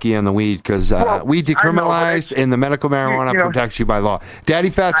get lucky on the weed because weed decriminalized and the medical marijuana protects you by law.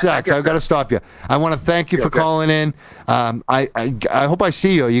 Daddy Fat Sacks, I've got to stop you. I want to thank you for calling in. I hope I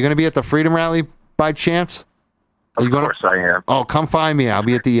see you. Are you going to be at the Freedom Rally by chance? Of course I am. Oh, come find me. I'll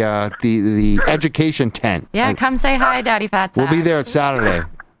be at the education tent. Yeah, come say hi, Daddy Fat Sacks. We'll be there at Saturday.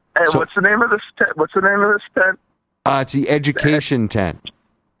 Hey, what's the name of this tent? It's the education tent.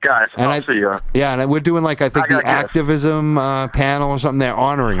 Guys, I'll see you. Yeah, and we're doing the activism panel or something. They're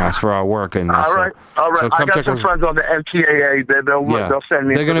honoring us for our work. And all right. So come I got some friends on the MPAA. They'll send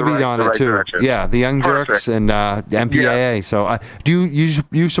me. They're going to be on it too. Direction. Yeah, the Young Jerks and the MPAA. Yeah. So do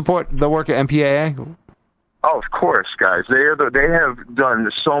you support the work at MPAA? Oh, of course, guys. They have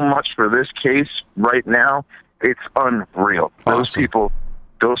done so much for this case right now. It's unreal. Awesome.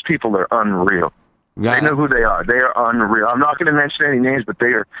 Those people are unreal. Yeah. They know who they are. They are unreal. I'm not going to mention any names, but they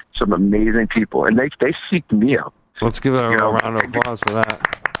are some amazing people, and they seek me out. Let's give a round of applause for that.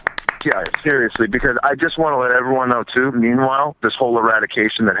 Yeah, seriously, because I just want to let everyone know, too, meanwhile, this whole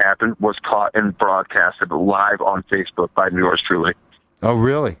eradication that happened was caught and broadcasted live on Facebook by yours truly. Oh,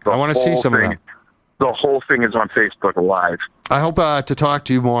 really? I want to see some of that. The whole thing is on Facebook live. I hope to talk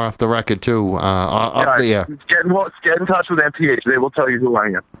to you more off the record, too, off the air. Get in touch with MPH. They will tell you who I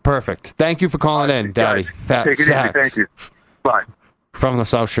am. Perfect. Thank you for calling in, Daddy. Fat Take it Sacks. easy. Thank you. Bye. From the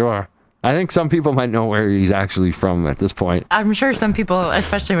South Shore. I think some people might know where he's actually from at this point. I'm sure some people,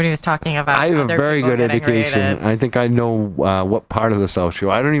 especially when he was talking about I have a other very people good getting education. raided. I think I know what part of the South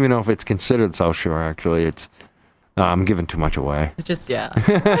Shore. I don't even know if it's considered South Shore, actually. It's I'm giving too much away. It's just, yeah.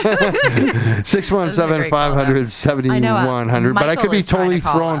 617-500-7100. But I could be totally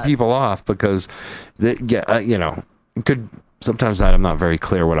throwing people off because, it could. Sometimes I'm not very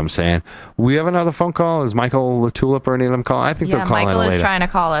clear what I'm saying. We have another phone call. Is Michael LaTulip or any of them call? I think they're calling Michael later. is trying to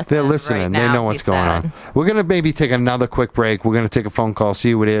call us. They're listening. Right They now, know what's going on. We're going to maybe take another quick break. We're going to take a phone call,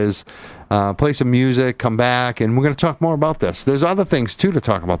 see who it is, play some music, come back, and we're going to talk more about this. There's other things, too, to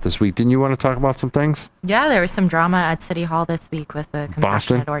talk about this week. Didn't you want to talk about some things? Yeah, there was some drama at City Hall this week with the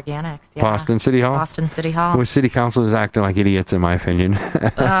Compassionate Organics. Yeah. Boston City Hall? Boston City Hall. With city councilors acting like idiots, in my opinion.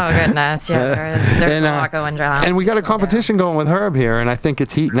 Oh, goodness. Yeah, there's a lot going on. And we got a competition going with Herb here, and I think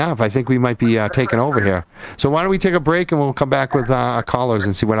it's heating up. I think we might be taking over here. So why don't we take a break, and we'll come back with our callers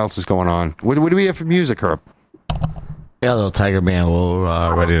and see what else is going on. What do we have for music, Herb? Yeah, little Tiger Man,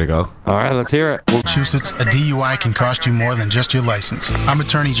 we're ready to go. All right, let's hear it. Massachusetts, a DUI can cost you more than just your license. I'm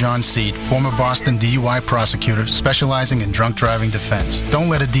attorney John Seed, former Boston DUI prosecutor specializing in drunk driving defense. Don't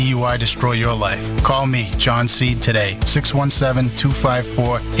let a DUI destroy your life. Call me, John Seed, today,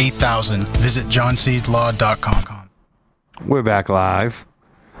 617-254-8000. Visit johnseedlaw.com. We're back live.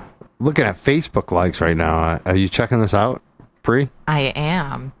 looking at Facebook likes right now. Are you checking this out, Bree? I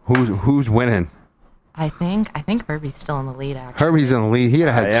am. Who's winning? I think Herbie's still in the lead, actually. Herbie's in the lead. He had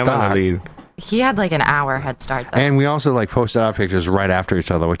a head start. He had like an hour head start, though. And we also like posted our pictures right after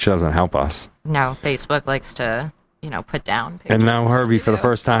each other, which doesn't help us. No, Facebook likes to, put down pictures. And now Herbie, for the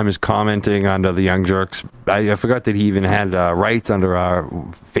first time, is commenting under the Young Jerks. I forgot that he even had rights under our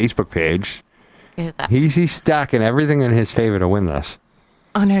Facebook page. He's stacking everything in his favor to win this.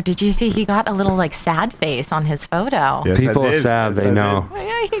 Oh, no. Did you see he got a little, sad face on his photo? Yes, people are sad. They know.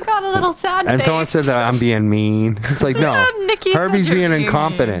 Yeah, he got a little sad face. And someone said that I'm being mean. It's like, no. Herbie's being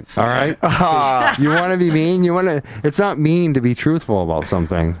incompetent, all right? You want to be mean? It's not mean to be truthful about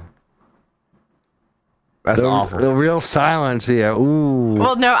something. That's awful. The real silence here. Ooh.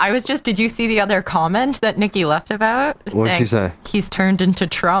 Well, no, did you see the other comment that Nikki left about? What did she say? He's turned into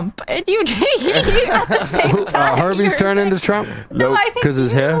Trump. And you at the same time. Herbie's turned into Trump? No, I think because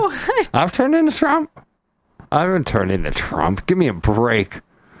his hair? I've turned into Trump? I haven't turned into Trump. Give me a break.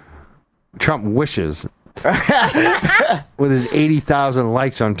 Trump wishes. With his 80,000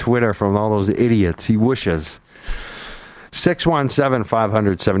 likes on Twitter from all those idiots. He wishes.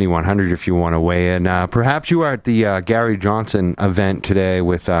 617-500-7100 if you want to weigh in. Perhaps you are at the Gary Johnson event today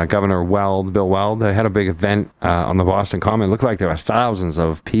with Governor Bill Weld. They had a big event on the Boston Common. It looked like there were thousands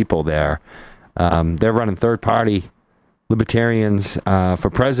of people there. They're running third-party libertarians for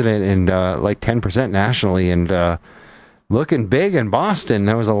president and like 10% nationally. And looking big in Boston.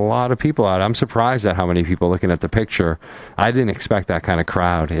 There was a lot of people out. I'm surprised at how many people looking at the picture. I didn't expect that kind of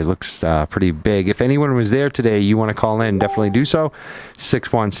crowd. It looks pretty big. If anyone was there today, you want to call in, definitely do so.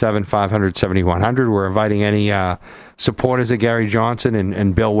 617-500-7100. We're inviting any supporters of Gary Johnson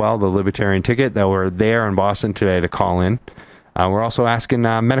and Bill Weld, the Libertarian ticket, that were there in Boston today to call in. We're also asking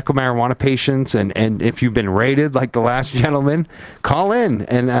medical marijuana patients, and if you've been raided like the last gentleman, call in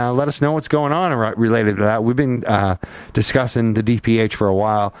and let us know what's going on related to that. We've been discussing the DPH for a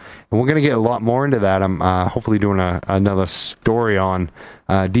while, and we're going to get a lot more into that. I'm hopefully doing another story on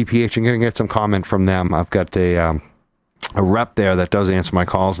DPH and going to get some comment from them. I've got a rep there that does answer my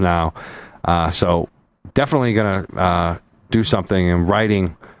calls now, so definitely going to do something in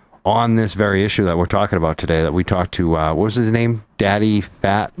writing on this very issue that we're talking about today, that we talked to, what was his name? Daddy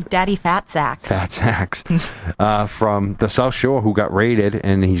Fat Sacks. Fat Sacks. From the South Shore, who got raided,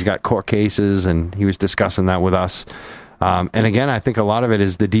 and he's got court cases, and he was discussing that with us. And again, I think a lot of it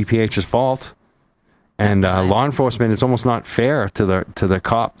is the DPH's fault. And law enforcement, it's almost not fair to the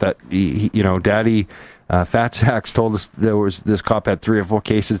cop that, Daddy Fat Sacks told us this cop had 3 or 4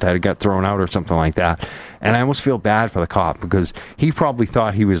 cases that had got thrown out or something like that. And I almost feel bad for the cop because he probably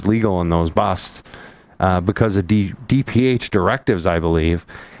thought he was legal in those busts because of DPH directives, I believe.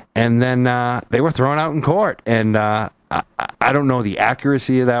 And then they were thrown out in court. And I don't know the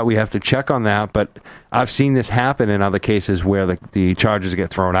accuracy of that. We have to check on that. But I've seen this happen in other cases where the charges get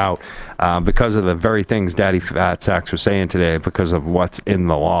thrown out because of the very things Daddy Fat Sacks was saying today, because of what's in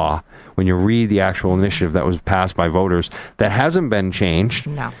the law. When you read the actual initiative that was passed by voters, that hasn't been changed.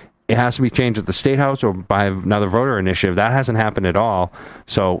 No. It has to be changed at the State House or by another voter initiative. That hasn't happened at all.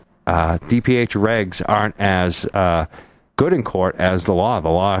 So DPH regs aren't as good in court as the law. The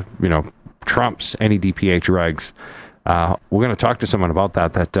law, trumps any DPH regs. We're going to talk to someone about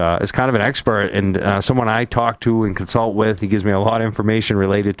that is kind of an expert and someone I talk to and consult with. He gives me a lot of information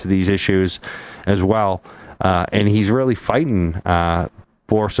related to these issues as well. And he's really fighting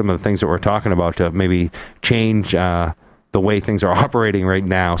for some of the things that we're talking about to maybe change the way things are operating right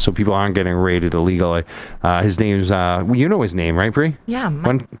now so people aren't getting raided illegally. His name's, you know his name, right, Bree? Yeah.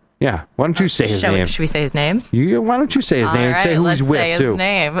 Why don't you say his name? Should we say his name? Why don't you say his name? Right, say who he's with, say too. His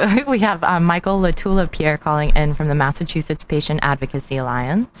name. We have Michael Latula-Pierre calling in from the Massachusetts Patient Advocacy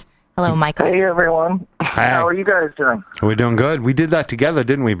Alliance. Hello, Michael. Hey, everyone. Hi. How are you guys doing? We're doing good. We did that together,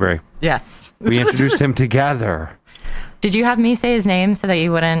 didn't we, Bree? Yes. We introduced him together. Did you have me say his name so that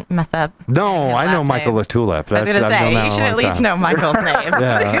you wouldn't mess up? No, I know Michael Latulip. I was going to say, you should at least know Michael's name.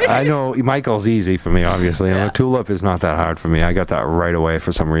 Yeah, I know Michael's easy for me, obviously. And Latulip is not that hard for me. I got that right away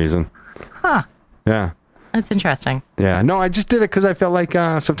for some reason. Huh. Yeah. That's interesting. Yeah. No, I just did it because I felt like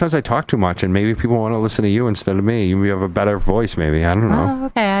sometimes I talk too much and maybe people want to listen to you instead of me. You have a better voice, maybe. I don't know. Oh,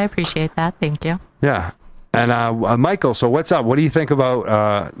 okay. I appreciate that. Thank you. Yeah. And Michael, so what's up? What do you think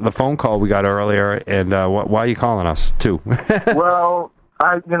about the phone call we got earlier, and why are you calling us too? Well,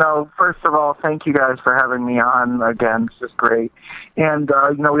 first of all, thank you guys for having me on again. It's just great. And,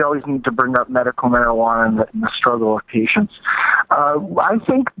 we always need to bring up medical marijuana and the struggle of patients. I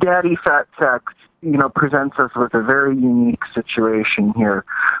think Daddy Fat Sacks, presents us with a very unique situation here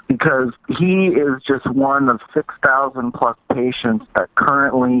because he is just one of 6,000 plus patients that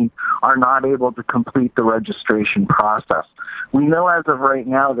currently are not able to complete the registration process. We know as of right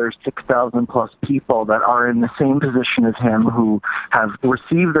now there's 6,000 plus people that are in the same position as him who have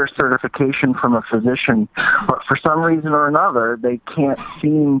received their certification from a physician, but for some reason or another, they can't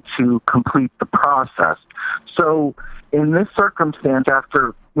seem to complete the process. So in this circumstance,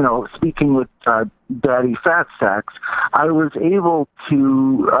 after speaking with Daddy Fat Sacks, I was able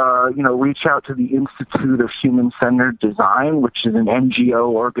to, reach out to the Institute of Human-Centered Design, which is an NGO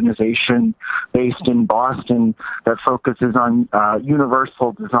organization based in Boston that focuses on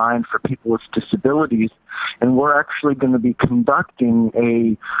universal design for people with disabilities. And we're actually going to be conducting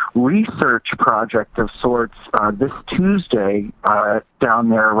a research project of sorts this Tuesday down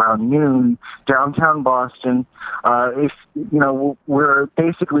there around noon, downtown Boston. We're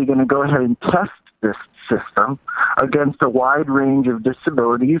basically going to go ahead and test this system against a wide range of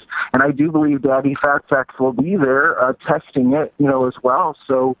disabilities, and I do believe Daddy Fat Sacks will be there testing it, as well.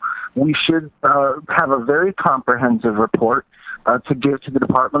 So we should have a very comprehensive report to give to the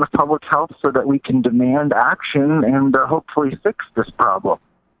Department of Public Health so that we can demand action and hopefully fix this problem.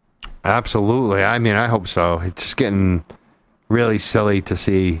 Absolutely. I mean, I hope so. It's just getting really silly to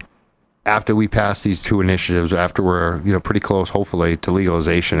see after we pass these two initiatives, after we're pretty close, hopefully, to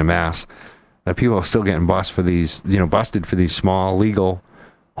legalization in mass, that people are still getting busted for these small legal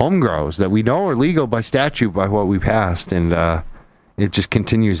home grows that we know are legal by statute by what we passed, and it just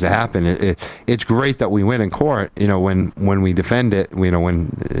continues to happen. It's great that we win in court, when we defend it,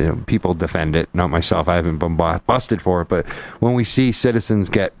 when people defend it, not myself, I haven't been busted for it, but when we see citizens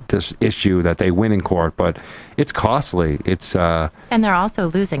get this issue that they win in court, but it's costly. And they're also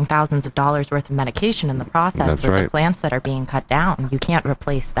losing thousands of dollars worth of medication in the process. That's with right. The plants that are being cut down. You can't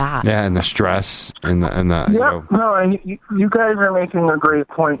replace that. Yeah, and the stress and the No, and you guys are making a great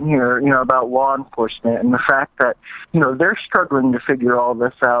point here, about law enforcement and the fact that, they're struggling to figure all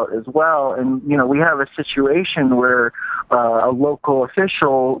this out as well. And, we have a situation where a local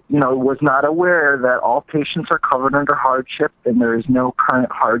official, was not aware that all patients are covered under hardship and there is no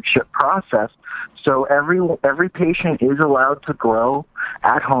current hardship process. So every patient is allowed to grow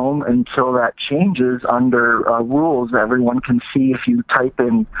at home until that changes under rules that everyone can see if you type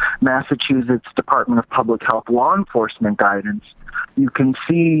in Massachusetts Department of Public Health law enforcement guidance. You can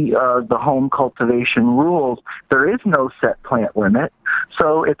see the home cultivation rules. There is no set plant limit.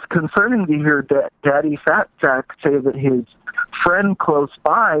 So it's concerning to hear Daddy Fat Sack say that his friend close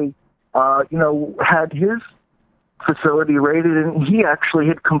by, had his facility rated, and he actually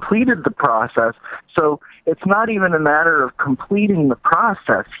had completed the process. So it's not even a matter of completing the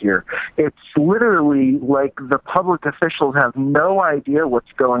process here. It's literally like the public officials have no idea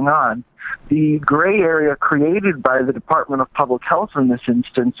what's going on. The gray area created by the Department of Public Health in this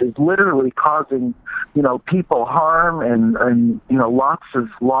instance is literally causing, people harm and lots of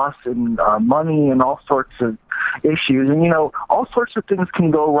loss in money and all sorts of issues. And, all sorts of things can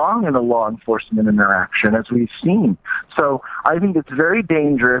go wrong in a law enforcement interaction, as we've seen. So I think it's very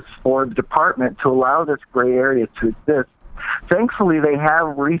dangerous for the department to allow this gray area to exist. Thankfully, they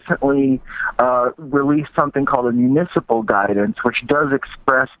have recently released something called a municipal guidance, which does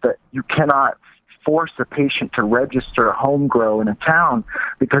express that you cannot force a patient to register a home grow in a town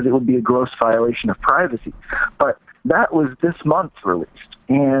because it would be a gross violation of privacy. But that was this month released.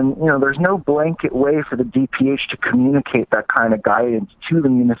 And, there's no blanket way for the DPH to communicate that kind of guidance to the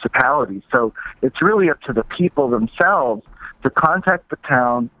municipalities. So it's really up to the people themselves to contact the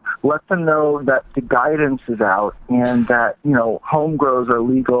town, let them know that the guidance is out and that, home grows are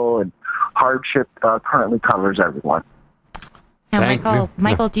legal and hardship currently covers everyone. Now,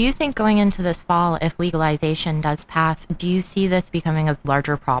 Michael, do you think going into this fall, if legalization does pass, do you see this becoming a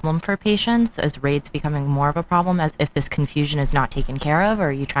larger problem for patients? Is raids becoming more of a problem as if this confusion is not taken care of? Or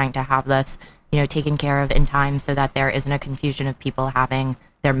are you trying to have this, taken care of in time so that there isn't a confusion of people having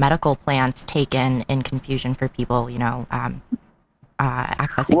their medical plans taken in confusion for people,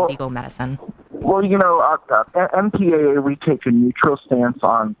 accessing legal medicine? Well, MPAA, we take a neutral stance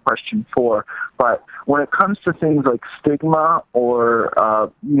on question 4, but when it comes to things like stigma or,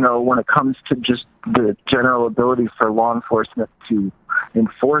 when it comes to just the general ability for law enforcement to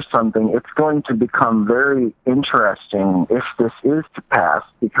enforce something, it's going to become very interesting if this is to pass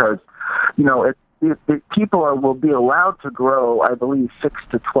because, people will be allowed to grow, I believe, 6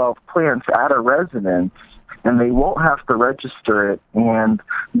 to 12 plants at a residence, and they won't have to register it, and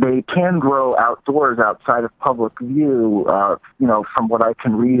they can grow outdoors outside of public view, from what I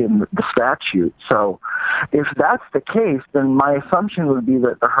can read in the statute. So if that's the case, then my assumption would be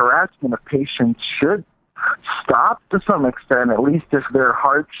that the harassment of patients should stopped to some extent, at least if there are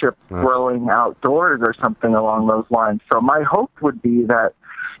hardships growing outdoors or something along those lines. So my hope would be that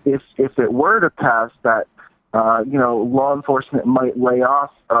if it were to pass, that law enforcement might lay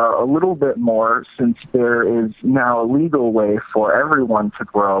off a little bit more, since there is now a legal way for everyone to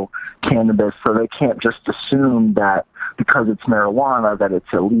grow cannabis, so they can't just assume that because it's marijuana that it's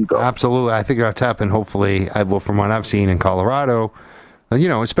illegal. Absolutely. I think that's happened, hopefully, from what I've seen in Colorado,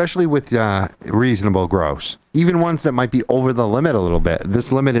 especially with reasonable grows, even ones that might be over the limit a little bit.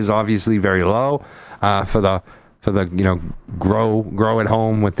 This limit is obviously very low for the grow at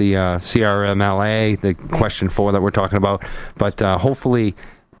home with the CRMLA, the question 4 that we're talking about. But hopefully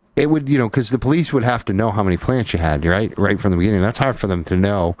it would, because the police would have to know how many plants you had, right from the beginning. That's hard for them to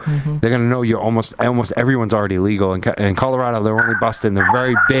know. Mm-hmm. They're going to know you're almost everyone's already legal. In Colorado, they're only busting the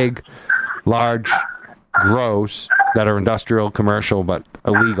very big, large grows that are industrial, commercial, but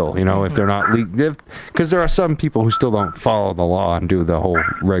illegal, if they're not legal. Because there are some people who still don't follow the law and do the whole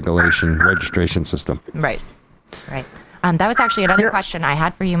registration system. Right. That was actually another question I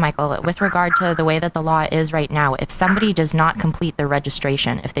had for you, Michael, with regard to the way that the law is right now. If somebody does not complete the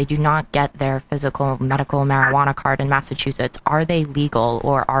registration, if they do not get their physical medical marijuana card in Massachusetts, are they legal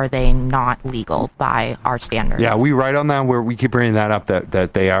or are they not legal by our standards? Yeah, we write on that where we keep bringing that up,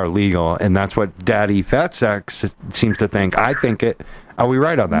 that they are legal, and that's what Daddy Fatsack seems to think. I think it. Are we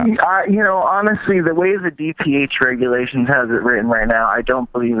right on that? Honestly, the way the DPH regulations has it written right now, I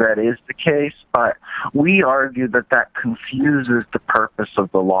don't believe that is the case, but we argue that confuses the purpose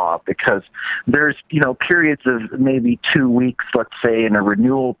of the law, because there's, periods of maybe 2 weeks, let's say, in a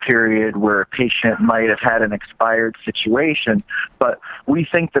renewal period where a patient might have had an expired situation, but we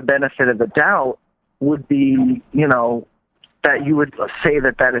think the benefit of the doubt would be, that you would say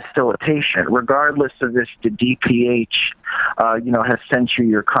that is still a patient, regardless of if the DPH, has sent you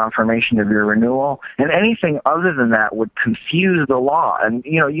your confirmation of your renewal. And anything other than that would confuse the law. And,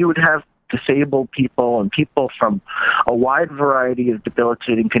 you would have disabled people and people from a wide variety of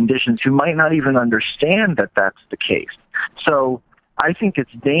debilitating conditions who might not even understand that that's the case. So I think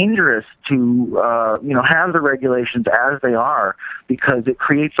it's dangerous to, have the regulations as they are, because it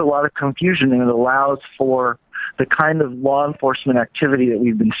creates a lot of confusion and it allows for the kind of law enforcement activity that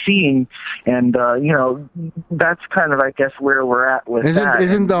we've been seeing, and that's kind of, I guess, where we're at with that.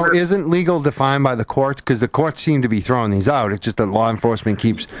 Isn't legal defined by the courts? Because the courts seem to be throwing these out. It's just that law enforcement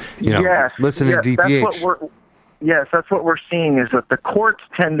keeps, listening to DPH. That's what we're seeing, is that the courts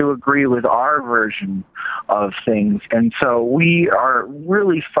tend to agree with our version of things. And so we are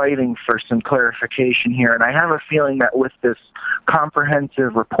really fighting for some clarification here. And I have a feeling that with this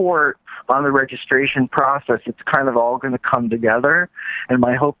comprehensive report on the registration process, it's kind of all going to come together. And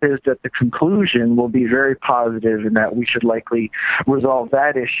my hope is that the conclusion will be very positive, and that we should likely resolve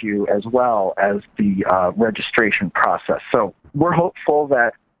that issue as well as the registration process. So we're hopeful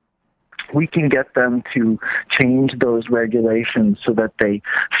that we can get them to change those regulations so that they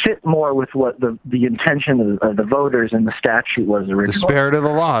fit more with what the intention of the voters and the statute was originally. The spirit of the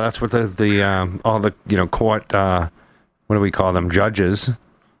law. That's what all the court, what do we call them, judges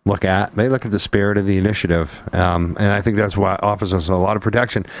look at. They look at the spirit of the initiative, and I think that's why it offers us a lot of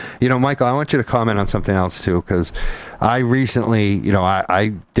protection. Michael, I want you to comment on something else too, because I recently,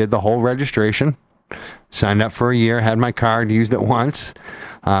 I did the whole registration, signed up for a year, had my card, used it once.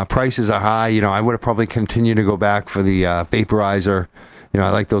 Prices are high. I would have probably continued to go back for the vaporizer. I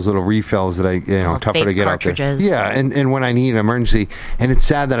like those little refills that tougher to get cartridges. Out there. Yeah, and when I need an emergency. And it's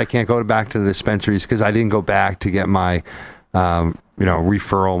sad that I can't go back to the dispensaries because I didn't go back to get my,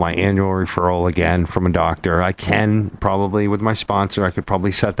 referral, my annual referral again from a doctor. I can probably, with my sponsor, I could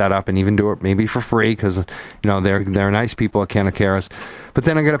probably set that up and even do it maybe for free because, they're nice people at Canacaris. But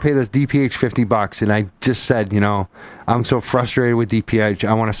then I'm going to pay this DPH $50. And I just said, I'm so frustrated with DPH.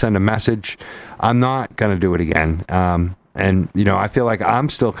 I want to send a message. I'm not going to do it again. And, I feel like I'm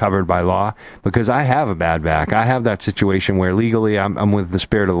still covered by law because I have a bad back. I have that situation where legally I'm with the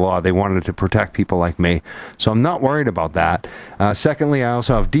spirit of the law. They wanted to protect people like me. So I'm not worried about that. Secondly, I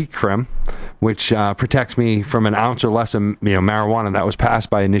also have decrim, which protects me from an ounce or less of marijuana that was passed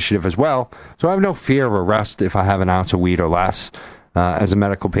by initiative as well. So I have no fear of arrest if I have an ounce of weed or less. As a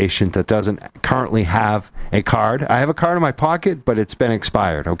medical patient that doesn't currently have a card. I have a card in my pocket, but it's been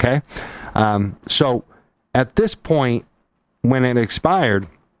expired, okay? So at this point, when it expired,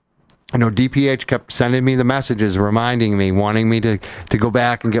 DPH kept sending me the messages, reminding me, wanting me to go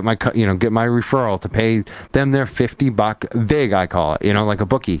back and get my referral, to pay them their $50 vig, I call it, like a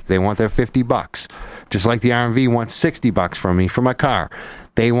bookie. They want their $50, just like the RMV wants $60 from me for my car.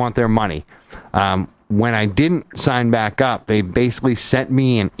 They want their money. when I didn't sign back up, they basically sent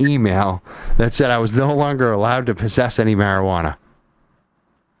me an email that said I was no longer allowed to possess any marijuana.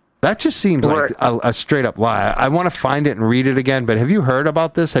 That just seems like a straight-up lie. I want to find it and read it again, but have you heard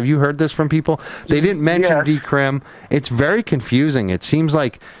about this? Have you heard this from people? They didn't mention decrim. It's very confusing. It seems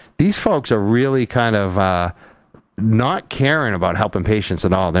like these folks are really kind of not caring about helping patients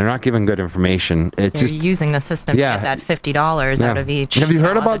at all. They're not giving good information. They're using the system to get that $50 out of each. Have you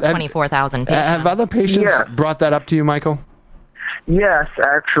heard about 24,000 patients? Have other patients brought that up to you, Michael? Yes,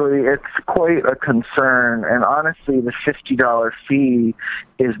 actually, it's quite a concern. And honestly, the $50 fee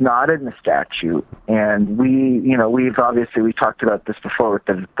is not in the statute. And we talked about this before with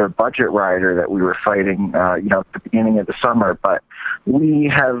the budget rider that we were fighting, at the beginning of the summer. But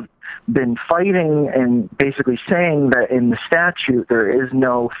we have been fighting and basically saying that in the statute there is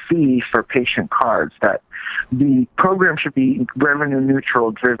no fee for patient cards, that the program should be revenue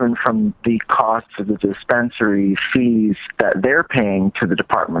neutral, driven from the costs of the dispensary fees that they're paying to the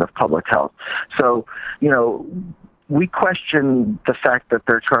Department of Public Health. So, we question the fact that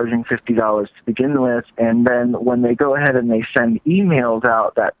they're charging $50 to begin with, and then when they go ahead and they send emails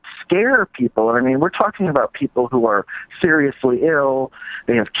out that scare people, I mean, we're talking about people who are seriously ill,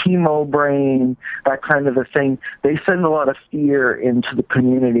 they have chemo brain, that kind of a thing. They send a lot of fear into the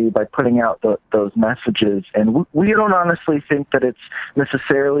community by putting out those messages, and we don't honestly think that it's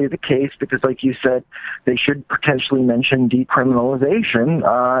necessarily the case, because like you said, they should potentially mention decriminalization,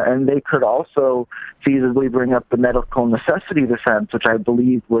 and they could also feasibly bring up the medical necessity defense, which I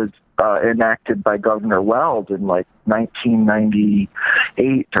believe was enacted by Governor Weld in like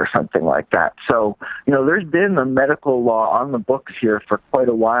 1998 or something like that. So, there's been a medical law on the books here for quite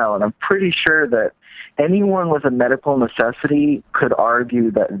a while, and I'm pretty sure that anyone with a medical necessity could argue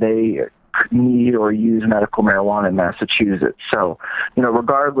that they need or use medical marijuana in Massachusetts. So,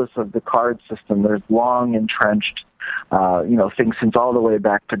 regardless of the card system, there's long entrenched, things since all the way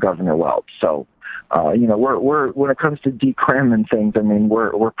back to Governor Weld. So, we're when it comes to decrim and things, I mean, we're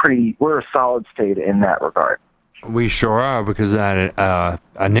a solid state in that regard. We sure are, because of that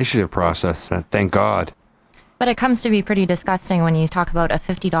initiative process. Thank God. But it comes to be pretty disgusting when you talk about a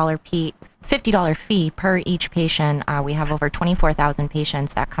 $50 fee per each patient. We have over 24,000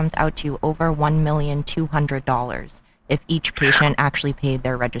 patients. That comes out to over $1,200,000 if each patient actually paid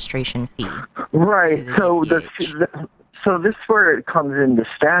their registration fee. Right. So this is where it comes into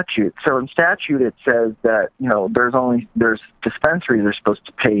statute. So in statute, it says that, there's dispensaries are supposed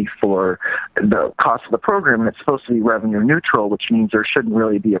to pay for the cost of the program, and it's supposed to be revenue neutral, which means there shouldn't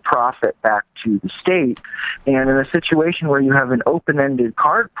really be a profit back to the state. And in a situation where you have an open-ended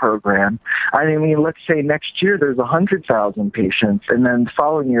card program, I mean, let's say next year there's 100,000 patients, and then the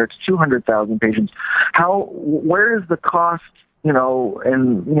following year it's 200,000 patients. Where is the cost,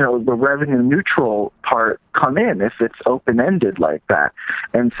 the revenue neutral part come in if it's open-ended like that?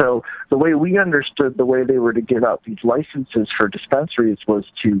 And so the way we understood the way they were to give out these licenses for dispensaries was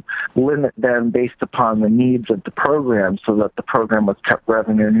to limit them based upon the needs of the program, so that the program was kept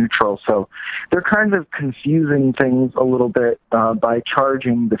revenue neutral. So they're kind of confusing things a little bit by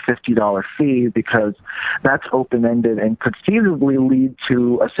charging the $50 fee, because that's open-ended and could feasibly lead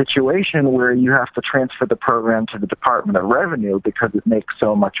to a situation where you have to transfer the program to the Department of Revenue because it makes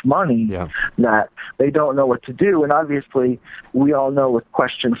so much money that they don't know what to do. And obviously, we all know with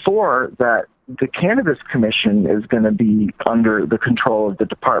question 4 that the Cannabis Commission is going to be under the control of the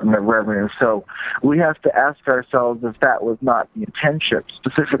Department of Revenue. So we have to ask ourselves if that was not the intention,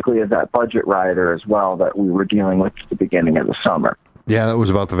 specifically of that budget rider as well that we were dealing with at the beginning of the summer. Yeah, that was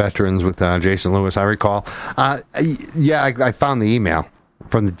about the veterans with Jason Lewis, I recall. I found the email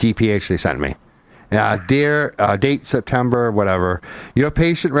from the DPH they sent me. Dear, date September, whatever. Your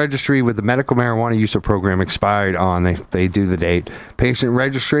patient registry with the medical marijuana user program expired on, they do the date. Patient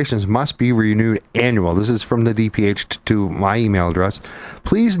registrations must be renewed annual. This is from the DPH to my email address.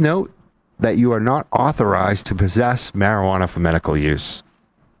 Please note that you are not authorized to possess marijuana for medical use.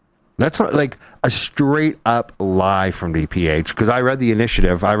 That's like a straight up lie from DPH, because I read the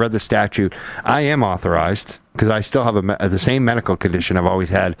initiative, I read the statute. I am authorized because I still have the same medical condition I've always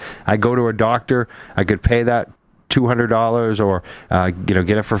had. I go to a doctor, I could pay that $200 or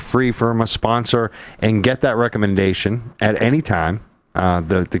get it for free from a sponsor and get that recommendation at any time.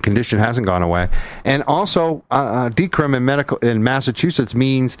 The condition hasn't gone away. And also, decrim in Massachusetts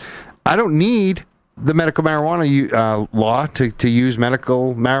means I don't need the medical marijuana law to use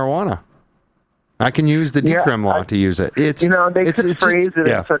medical marijuana. I can use the decrim law to use it. They could phrase it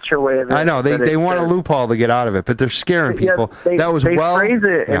in such a way that... I know, they want a loophole to get out of it, but they're scaring people. They phrase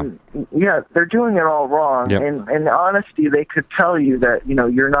it, and they're doing it all wrong. Yep. And in honesty, they could tell you that,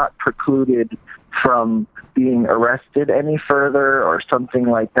 you're not precluded from being arrested any further or something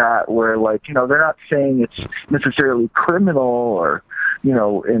like that, where, like, you know, they're not saying it's necessarily criminal or, you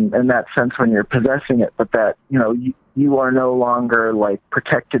know, in that sense when you're possessing it, but that, you know, you are no longer, like,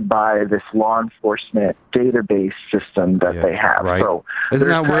 protected by this law enforcement database system that they have. Right. So isn't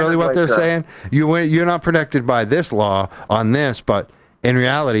that really what they're saying? You're not protected by this law on this, but in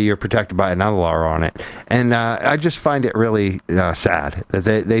reality, you're protected by another law on it. And I just find it really sad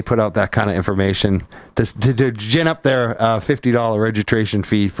that they put out that kind of information to gin up their $50 registration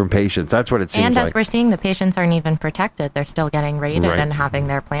fee from patients. That's what it seems like. And as we're seeing, the patients aren't even protected. They're still getting raided and having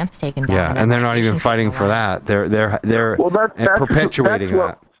their plants taken down. Yeah, and they're not even fighting for that. They're perpetuating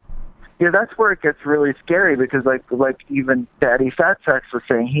that. Yeah, that's where it gets really scary because, like even Daddy Fat Sex was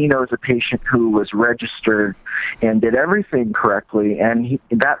saying, he knows a patient who was registered and did everything correctly, and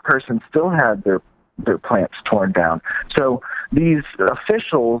that person still had their plants torn down. So these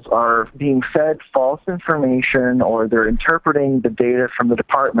officials are being fed false information, or they're interpreting the data from the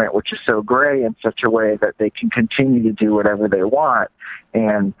department, which is so gray, in such a way that they can continue to do whatever they want.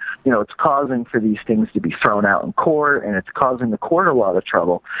 And, you know, it's causing for these things to be thrown out in court, and it's causing the court a lot of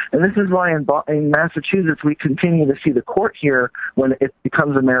trouble. And this is why in Massachusetts we continue to see the court here, when it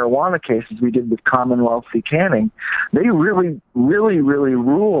becomes a marijuana case, as we did with Commonwealth v. Canning, they really, really, really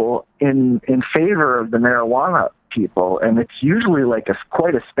rule in favor of the marijuana people, and it's usually like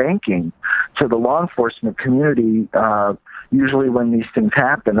quite a spanking to the law enforcement community, usually when these things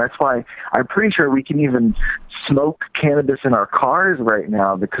happen. That's why I'm pretty sure we can even smoke cannabis in our cars right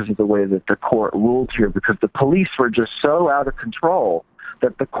now because of the way that the court ruled here, because the police were just so out of control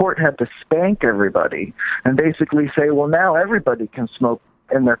that the court had to spank everybody and basically say, well, now everybody can smoke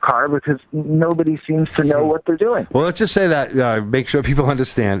in their car because nobody seems to know what they're doing. Well, let's just say that, make sure people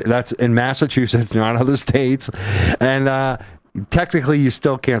understand, that's in Massachusetts, not other states. And technically, you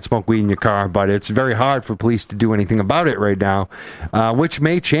still can't smoke weed in your car, but it's very hard for police to do anything about it right now, which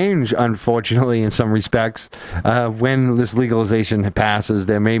may change, unfortunately, in some respects. When this legalization passes,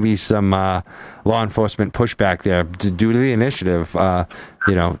 there may be some law enforcement pushback there due to the initiative. I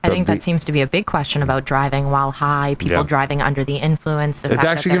think that seems to be a big question about driving while high, people driving under the influence. It's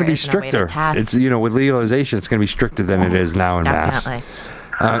actually going to be stricter. It's, with legalization, it's going to be stricter than it is now in Mass.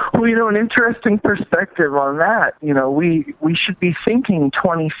 Well, an interesting perspective on that, we should be thinking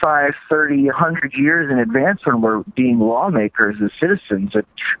 25, 30, 100 years in advance when we're being lawmakers as citizens. And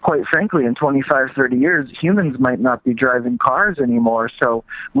quite frankly, in 25, 30 years, humans might not be driving cars anymore. So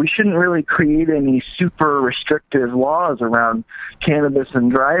we shouldn't really create any super restrictive laws around cannabis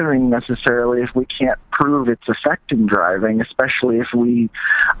and driving necessarily if we can't prove its effect in driving, especially if we,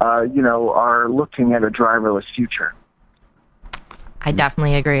 are looking at a driverless future. I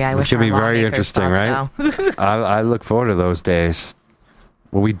definitely agree. I wish it's going to be very interesting, right? So. I look forward to those days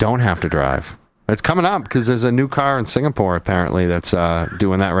where we don't have to drive. It's coming up because there's a new car in Singapore, apparently, that's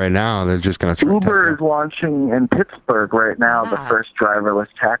doing that right now. They're just going to Uber is launching in Pittsburgh right now, the first driverless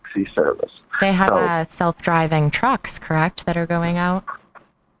taxi service. They have self-driving trucks, correct, that are going out?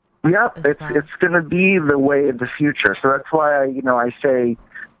 Yep, it's going to be the way of the future. So that's why, I say,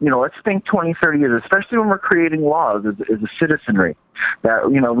 let's think 20, 30 years, especially when we're creating laws as a citizenry, that,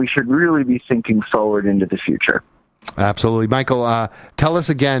 we should really be thinking forward into the future. Absolutely. Michael, tell us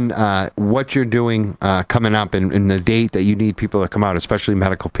again what you're doing coming up and the date that you need people to come out, especially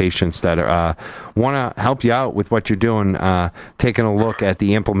medical patients that want to help you out with what you're doing, taking a look at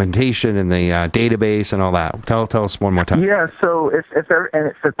the implementation and the database and all that. Tell us one more time. Yeah, so if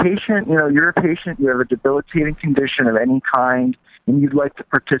a patient, you're a patient, you have a debilitating condition of any kind, and you'd like to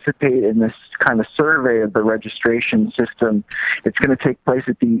participate in this kind of survey of the registration system, it's going to take place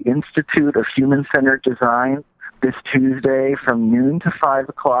at the Institute of Human-Centered Design this Tuesday from noon to 5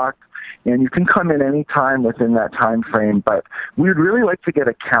 o'clock, and you can come in any time within that time frame, but we'd really like to get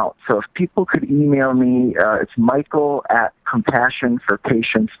a count. So if people could email me, it's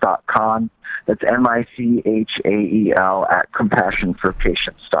michael@compassionforpatients.com. That's MICHAEL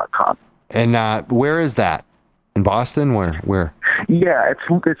 @compassionforpatients.com. And where is that? In Boston? Where? Yeah,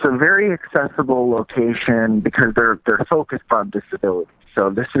 it's a very accessible location because they're focused on disability. So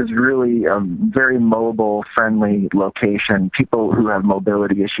this is really a very mobile-friendly location, people who have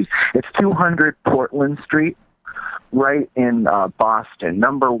mobility issues. It's 200 Portland Street, right in Boston,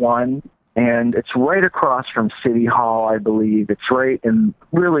 number 1, and it's right across from City Hall, I believe. It's right in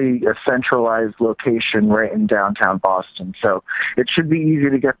really a centralized location right in downtown Boston. So it should be easy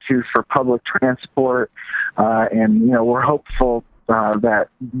to get to for public transport, and, we're hopeful that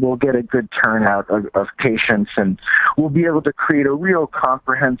we'll get a good turnout of patients, and we'll be able to create a real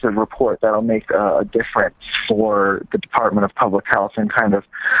comprehensive report that'll make a difference for the Department of Public Health and kind of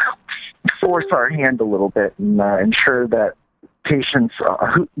force our hand a little bit and ensure that patients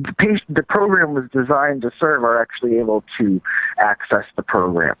who the program was designed to serve are actually able to access the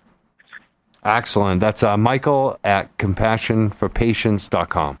program. Excellent. That's Michael at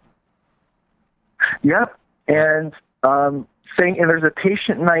compassionforpatients.com. Yep. And and there's a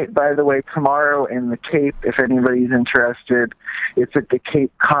patient night, by the way, tomorrow in the Cape, if anybody's interested. It's at the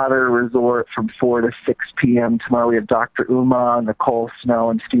Cape Cotter Resort from 4 to 6 p.m. Tomorrow we have Dr. Uma, Nicole Snow,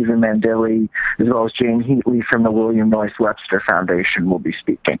 and Stephen Mandilli, as well as Jane Heatley from the William Noyce Webster Foundation will be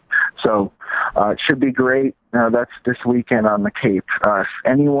speaking. So it should be great. That's this weekend on the Cape. If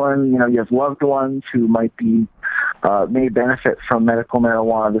anyone, you have loved ones who might be may benefit from medical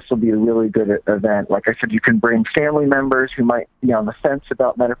marijuana, this will be a really good event. Like I said, you can bring family members who might be on the fence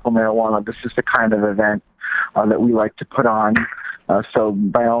about medical marijuana. This is the kind of event that we like to put on. So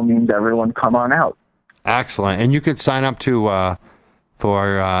by all means, everyone come on out. Excellent. And you could sign up to for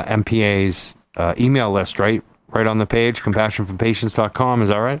MPA's email list, right? Right on the page, compassionforpatients.com. Is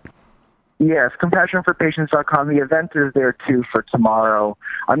that right? Yes, compassionforpatients.com. The event is there, too, for tomorrow.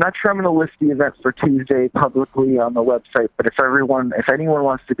 I'm not sure I'm going to list the event for Tuesday publicly on the website, but if anyone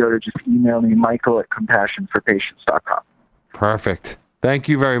wants to go, just email me, Michael at compassionforpatients.com. Perfect. Thank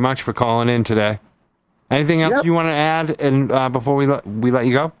you very much for calling in today. Anything else you want to add and before we let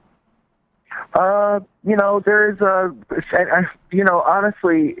you go?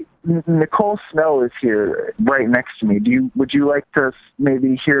 Honestly, Nicole Snow is here right next to me. Would you like to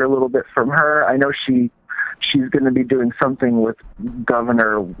maybe hear a little bit from her? I know she's going to be doing something with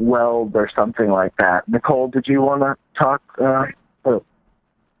Governor Weld or something like that. Nicole, did you want to talk?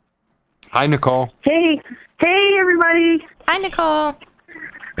 Hi, Nicole. Hey, everybody. Hi, Nicole.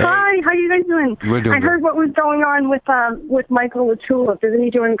 Hey. Hi, how you guys doing? We're doing I heard what was going on with Michael with Tulip. Isn't he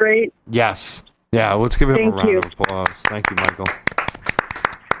doing great? Yes. Yeah, let's give him a round of applause. Thank you, Michael.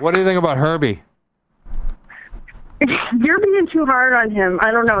 What do you think about Herbie? You're being too hard on him.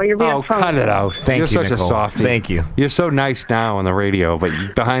 I don't know. You're being funny. Cut it out. You're such Nicole. a softie. Thank you. You're so nice now on the radio, but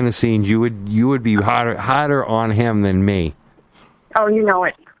behind the scenes, you would be harder on him than me. Oh, you know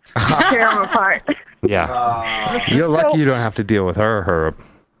it. Tear him apart. Yeah. You're lucky you don't have to deal with her, Herb.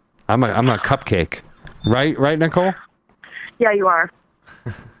 I'm a cupcake. Right, Nicole? Yeah, you are.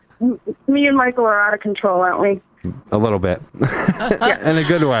 Me and Michael are out of control, aren't we? A little bit. In a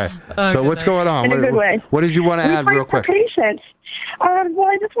good way. So what's going on? In a good way. What did you want to add real quick? Patients. Well,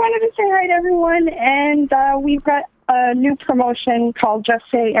 I just wanted to say hi to everyone, and we've got a new promotion called Just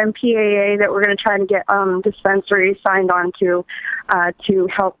Say MPAA that we're going to try to get dispensaries signed on to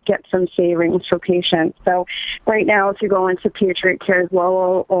help get some savings for patients. So right now, if you go into Patriot Care's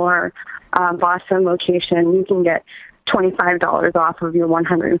Lowell or Boston location, you can get $25 off of your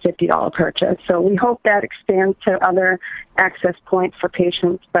 $150 purchase. So we hope that expands to other access points for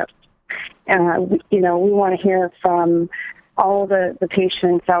patients. But, we want to hear from all the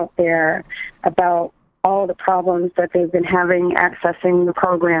patients out there about all the problems that they've been having accessing the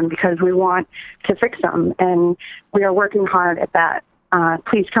program, because we want to fix them. And we are working hard at that.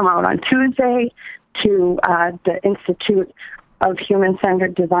 Please come out on Tuesday to the Institute of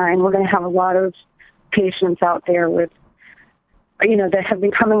Human-Centered Design. We're going to have a lot of patients out there that have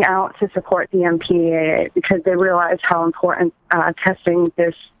been coming out to support the MPAA because they realize how important testing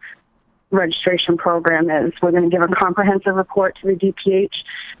this registration program is. We're going to give a comprehensive report to the DPH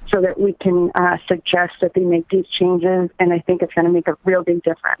so that we can suggest that they make these changes, and I think it's going to make a real big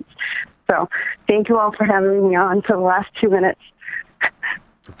difference. So thank you all for having me on for the last 2 minutes.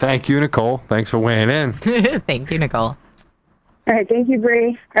 Thank you, Nicole. Thanks for weighing in. Thank you, Nicole. All right, thank you,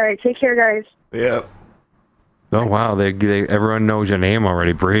 Bree. All right, take care, guys. Yeah. Oh, wow. They everyone knows your name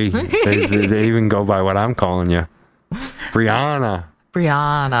already, Bree. they even go by what I'm calling you. Brianna.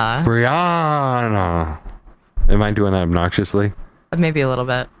 Am I doing that obnoxiously? Maybe a little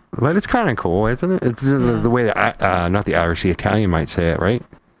bit. But it's kind of cool, isn't it? It's the way that, not the Irish, the Italian might say it, right?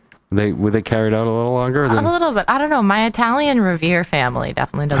 Would they carry it out a little longer? A little bit. I don't know. My Italian Revere family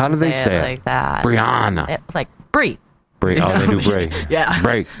definitely doesn't How do they say it like that. Brianna. Like Brie. Brie. Oh, they do Brie. Yeah.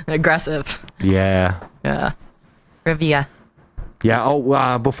 Brie. Aggressive. Yeah. Yeah. Revere. Yeah.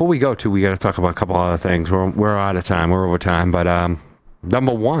 Oh, before we go, we got to talk about a couple other things. We're out of time. We're over time. But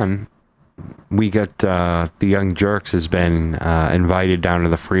number one, we got the Young Jerks has been invited down to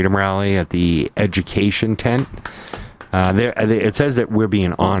the Freedom Rally at the Education Tent. It says that we're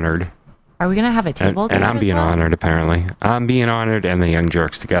being honored. Are we going to have a table? And I'm being honored, apparently. I'm being honored and the Young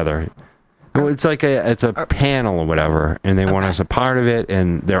Jerks together. It's like it's a panel or whatever, and they want us a part of it,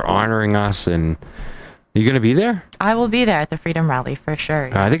 and they're honoring us, and You going to be there? I will be there at the Freedom Rally for sure.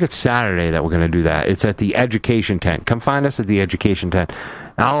 I think it's Saturday that we're going to do that. It's at the Education Tent. Come find us at the Education Tent.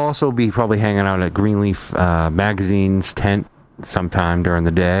 I'll also be probably hanging out at Greenleaf Magazine's tent sometime during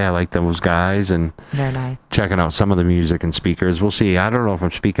the day. I like those guys, and they're nice. Checking out some of the music and speakers. We'll see. I don't know if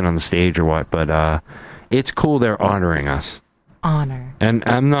I'm speaking on the stage or what, but it's cool they're honoring us. Honor. And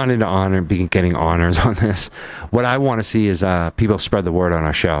I'm not into getting honors on this. What I want to see is people spread the word on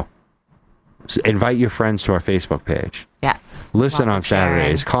our show. So invite your friends to our Facebook page. Yes. Listen on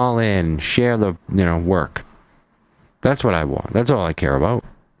Saturdays. Call in. Share the work. That's what I want. That's all I care about.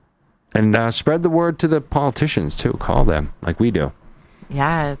 And spread the word to the politicians too. Call them like we do.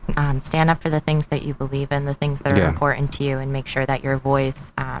 Yeah. Stand up for the things that you believe in, the things that are important to you, and make sure that your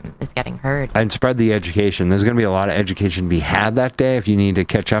voice is getting heard. And spread the education. There's going to be a lot of education to be had that day. If you need to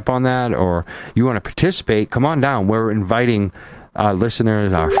catch up on that or you want to participate, come on down. We're inviting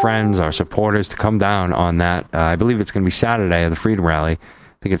listeners, our friends, our supporters to come down on that. I believe it's going to be Saturday of the Freedom Rally. I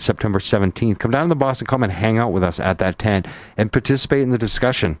think it's September 17th. Come down to the Boston, come and hang out with us at that tent and participate in the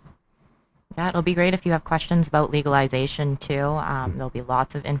discussion. Yeah, it'll be great if you have questions about legalization too. There'll be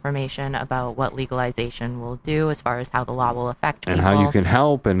lots of information about what legalization will do as far as how the law will affect people. And how you can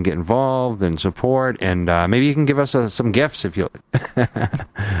help and get involved and support. And maybe you can give us some gifts if you...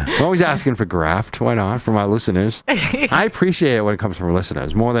 We're always asking for graft. Why not? From our listeners. I appreciate it when it comes from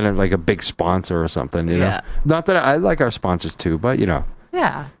listeners more than like a big sponsor or something. You know? Not that I like our sponsors too, but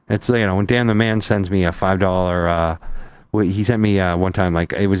Yeah. It's when Dan the Man sends me a $5... he sent me one time,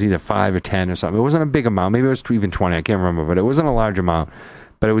 like, it was either 5 or 10 or something. It wasn't a big amount. Maybe it was even 20. I can't remember, but it wasn't a large amount.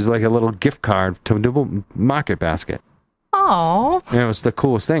 But it was like a little gift card to Double Market Basket. Oh. And it was the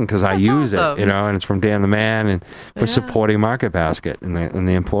coolest thing because I use it, and it's from Dan the Man and for supporting Market Basket and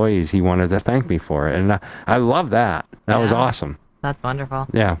the employees. He wanted to thank me for it. And I love that. That was awesome. That's wonderful.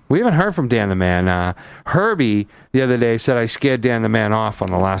 Yeah. We haven't heard from Dan the Man. Herbie the other day said I scared Dan the Man off on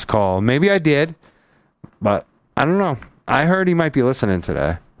the last call. Maybe I did, but I don't know. I heard he might be listening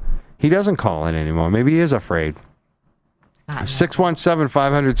today. He doesn't call in anymore. Maybe he is afraid.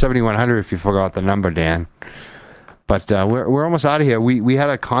 617-500-7100 if you forgot the number, Dan. But we're almost out of here. We had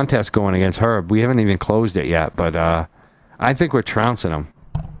a contest going against Herb. We haven't even closed it yet, but I think we're trouncing him.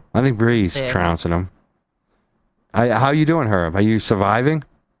 I think Bree's trouncing him. How you doing, Herb? Are you surviving?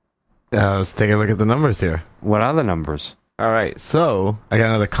 Let's take a look at the numbers here. What are the numbers? All right, so I got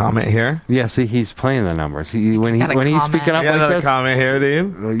another comment here. Yeah, see, he's playing the numbers. When he's speaking up like another this, comment here,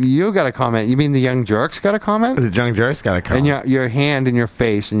 dude. You got a comment. You mean the Young Jerks got a comment? The Young Jerks got a comment. And your hand and your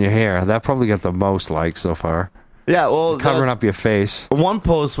face and your hair, that probably got the most likes so far. Yeah, well, covering up your face. One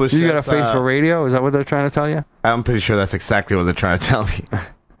post was you got a face for radio. Is that what they're trying to tell you? I'm pretty sure that's exactly what they're trying to tell me.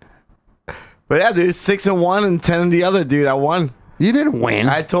 But yeah, dude, 6-1 and 10 the other, dude. I won. You didn't win.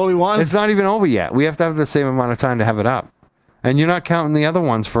 I totally won. It's not even over yet. We have to have the same amount of time to have it up. And you're not counting the other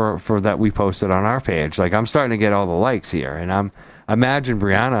ones for that we posted on our page. Like, I'm starting to get all the likes here, and imagine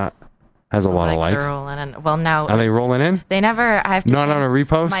Brianna has a lot of likes. Are rolling in. Well, now are they rolling in? They never. I have to. Not on a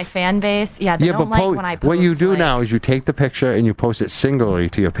repost. My fan base, they don't like when I post. What you do now is you take the picture and you post it singularly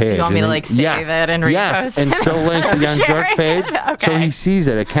to your page. You want me to save it and repost? Yes, and still link the Young Jerks page, so he sees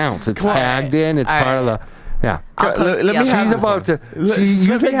it. It counts. It's tagged in. It's part of the. Yeah. Let me have She's about to.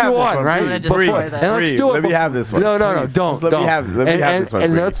 You think you won, right? And let's do it. Let me have this one. No, don't. Let me have this one.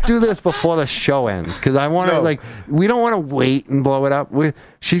 And let's do this before the show ends, because I want to we don't want to wait and blow it up.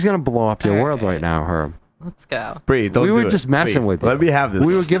 She's gonna blow up your world right now, Herb. Let's go. Bree, we were just messing with you. Let me have this.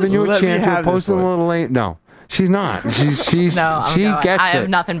 We were giving you a chance. We were posting a little late. No. She's not. She gets I have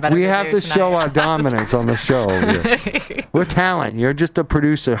nothing better we to have do to show our dominance on the show over here. We're talent. You're just a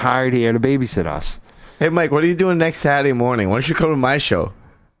producer hired here to babysit us. Hey, Mike, what are you doing next Saturday morning? Why don't you come to my show?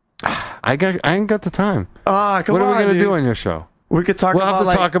 I ain't got the time. Come on, What are we going to do on your show? We could talk We'll about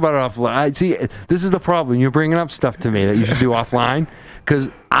have to talk about it offline. See, this is the problem. You're bringing up stuff to me that you should do offline, because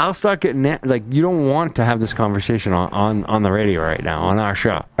I'll start getting you don't want to have this conversation on the radio right now, on our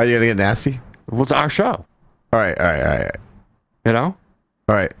show. Are you going to get nasty? Well, it's our show. All right. You know?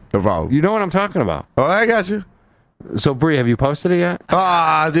 All right, no problem. You know what I'm talking about. Oh, I got you. So, Bree, have you posted it yet?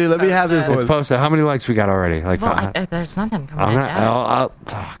 Dude, let me have this one. It's posted. How many likes we got already? There's nothing coming in.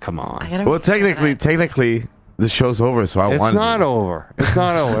 Come on. Well, technically, the show's over, so I won. It's not over. It's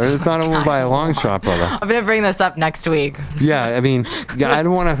not over. It's not over by a long shot, brother. I'm going to bring this up next week. Yeah, I mean, I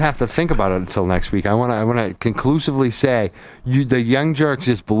don't want to have to think about it until next week. I want to conclusively say the Young Jerks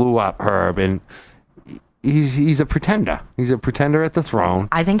just blew up Herb, and he's a pretender. He's a pretender at the throne.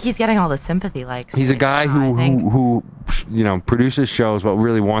 I think he's getting all the sympathy likes. He's a guy who produces shows but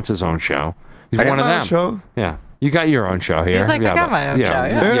really wants his own show. He's one of them. Show? Yeah. You got your own show here. He's like, I got my own show.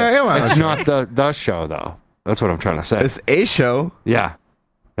 Yeah. It's not the show though. That's what I'm trying to say. It's a show. Yeah.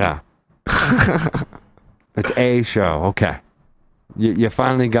 It's a show. Okay. You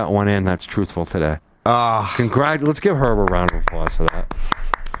finally got one in that's truthful today. Let's give Herb a round of applause for that.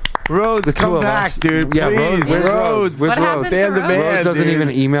 Rhodes, come back, dude. Yeah, please. Rhodes. What happened to Rhodes? Rhodes doesn't even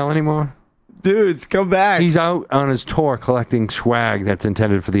email anymore. Dudes, come back. He's out on his tour collecting swag that's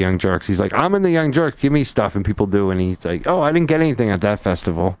intended for the Young Jerks. He's like, I'm in the Young Jerks. Give me stuff. And people do. And he's like, oh, I didn't get anything at that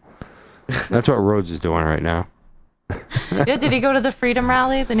festival. That's what Rhodes is doing right now. Yeah, did he go to the Freedom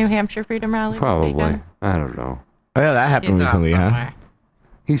Rally, the New Hampshire Freedom Rally? Probably. I don't know. Oh, yeah, that happened recently, huh?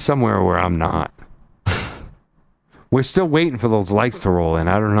 He's somewhere where I'm not. We're still waiting for those lights to roll in.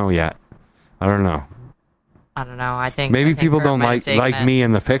 I don't know yet. I don't know. I think maybe people Herb don't might have like taken me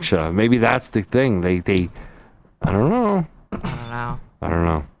in the picture. Maybe that's the thing. They I don't know. I don't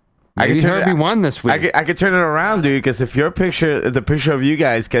know. I Maybe could turn Herbie won this week. I could turn it around, dude. Because if the picture of you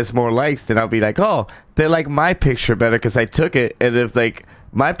guys gets more likes, then I'll be like, oh, they like my picture better because I took it. And if like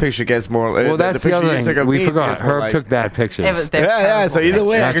my picture gets more, well, that's the other thing. We forgot. Herb Herb took bad pictures. Yeah. So either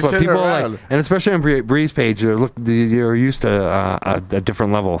way, I that's can what turn it people around. like, and especially on Bree's page, you're used to a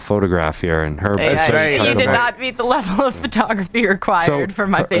different level of photograph here, and Herb. You did not meet the level of photography required for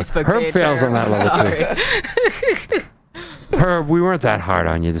my Facebook Herb page. fails on that level too. Herb, we weren't that hard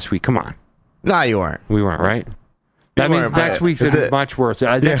on you this week. Come on. No, you weren't. We weren't, right? That means next week's much worse.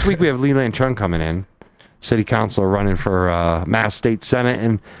 Next week we have Leland Chung coming in, city councilor running for Mass State Senate,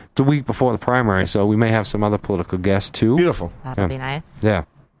 and the week before the primary, so we may have some other political guests too. Beautiful. That'll be nice. Yeah.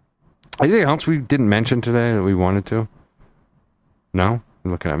 Anything else we didn't mention today that we wanted to? No?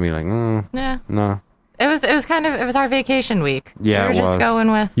 You're looking at me like, yeah. No. It was our vacation week. Yeah, we were just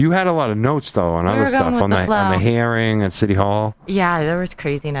going with. You had a lot of notes though on other stuff on the hearing at City Hall. Yeah, there was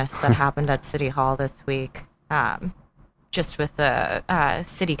craziness that happened at City Hall this week. Just with the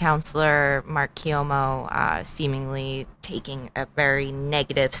city councilor Mark Kiomo seemingly taking a very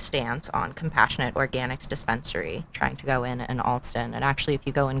negative stance on Compassionate Organics Dispensary, trying to go in Alston. And actually, if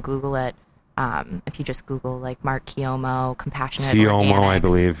you go and Google it, if you just Google like Mark Kiomo, Compassionate Organics. I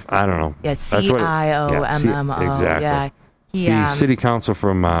believe. I don't know. Yeah, CIOMMO. Exactly. Yeah. He's city council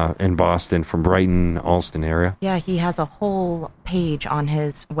from in Boston, from Brighton, Alston area. Yeah, he has a whole page on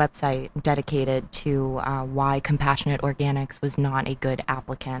his website dedicated to why Compassionate Organics was not a good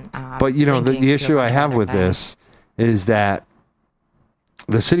applicant. But you know, the issue I have with this is that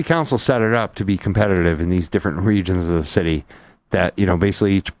the city council set it up to be competitive in these different regions of the city. That, you know,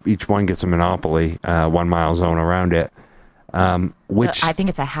 basically each one gets a monopoly, 1 mile zone around it. Which I think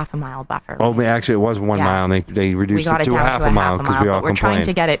it's a half a mile buffer. Oh, actually, it was 1 mile, and they reduced it to a half a mile because we all complained. We're trying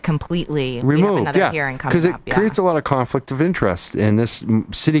to get it completely removed. We have another hearing coming up. Because it creates a lot of conflict of interest. And this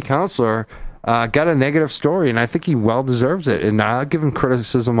city councilor got a negative story, and I think he well deserves it. And I'll give him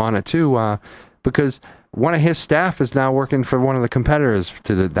criticism on it too, because one of his staff is now working for one of the competitors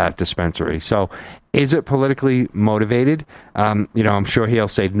to that dispensary. So is it politically motivated? You know, I'm sure he'll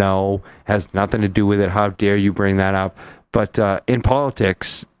say no, has nothing to do with it. How dare you bring that up? But in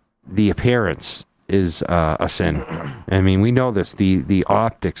politics, the appearance is a sin. I mean, we know this, the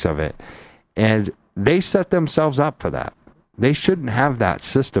optics of it. And they set themselves up for that. They shouldn't have that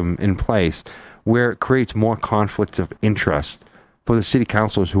system in place where it creates more conflicts of interest for the city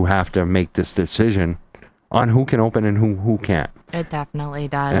councilors who have to make this decision on who can open and who can't. It definitely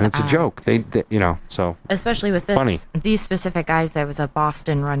does. And it's a joke. They you know, so. Especially with these specific guys, there was a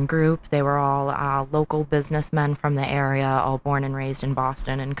Boston-run group. They were all local businessmen from the area, all born and raised in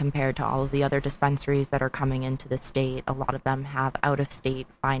Boston. And compared to all of the other dispensaries that are coming into the state, a lot of them have out-of-state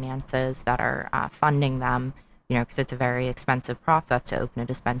finances that are funding them, you know, because it's a very expensive process to open a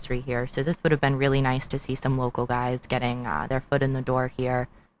dispensary here. So this would have been really nice to see some local guys getting their foot in the door here.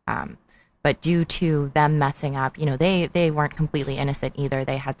 But due to them messing up, you know, they weren't completely innocent either.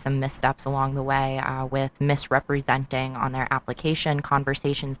 They had some missteps along the way with misrepresenting on their application,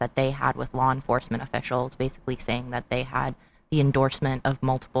 conversations that they had with law enforcement officials, basically saying that they had the endorsement of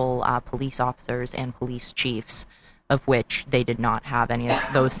multiple police officers and police chiefs, of which they did not have any of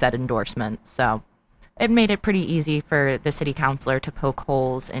those said endorsements. So it made it pretty easy for the city councilor to poke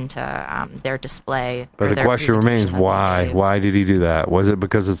holes into their display. But the question remains, why? Why did he do that? Was it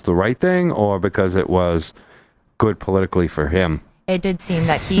because it's the right thing or because it was good politically for him? It did seem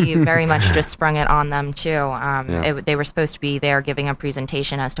that he very much just sprung it on them, too. They were supposed to be there giving a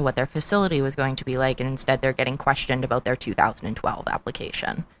presentation as to what their facility was going to be like, and instead they're getting questioned about their 2012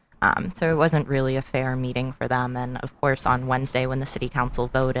 application. So it wasn't really a fair meeting for them. And of course, on Wednesday when the city council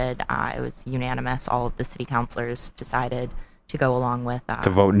voted, it was unanimous. All of the city councilors decided to go along with. To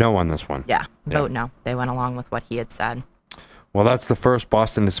vote no on this one. Yeah, vote no. They went along with what he had said. Well, that's the first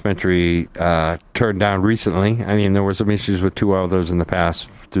Boston dispensary turned down recently. I mean, there were some issues with 2 others in the past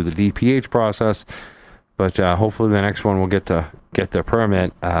through the DPH process, but hopefully the next one will get their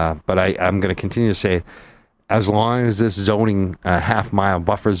permit. But I'm going to continue to say, as long as this zoning half-mile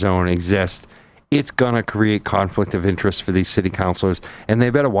buffer zone exists, it's going to create conflict of interest for these city councilors, and they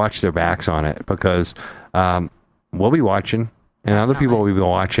better watch their backs on it, because we'll be watching, and other people will be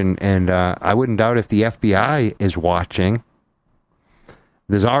watching, and I wouldn't doubt if the FBI is watching.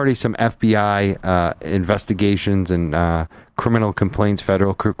 There's already some FBI investigations and criminal complaints,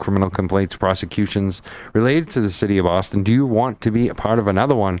 federal criminal complaints, prosecutions related to the city of Boston. Do you want to be a part of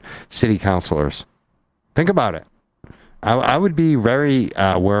another one, city councilors? Think about it. I would be very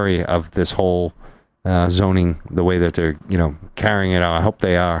wary of this whole zoning, the way that they're carrying it out. I hope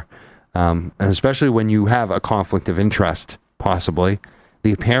they are, and especially when you have a conflict of interest, possibly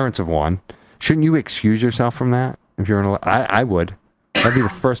the appearance of one. Shouldn't you excuse yourself from that? If you're I would. That'd be the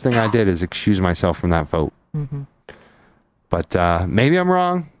first thing I did, is excuse myself from that vote. Mm-hmm. But maybe I'm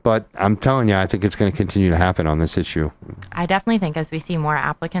wrong, but I'm telling you, I think it's going to continue to happen on this issue. I definitely think as we see more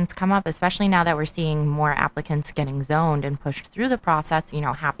applicants come up, especially now that we're seeing more applicants getting zoned and pushed through the process,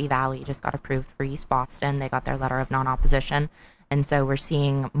 Happy Valley just got approved for East Boston. They got their letter of non-opposition. And so we're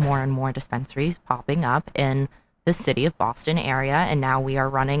seeing more and more dispensaries popping up in the city of Boston area. And now we are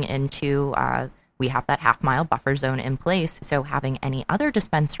running into... we have that half-mile buffer zone in place, so having any other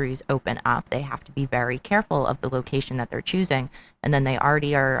dispensaries open up, they have to be very careful of the location that they're choosing. And then they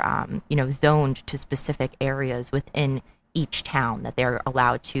already are, zoned to specific areas within each town that they're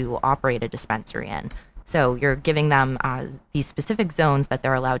allowed to operate a dispensary in. So you're giving them these specific zones that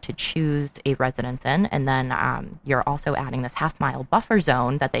they're allowed to choose a residence in, and then you're also adding this half-mile buffer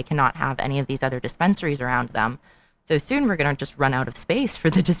zone that they cannot have any of these other dispensaries around them. So soon we're going to just run out of space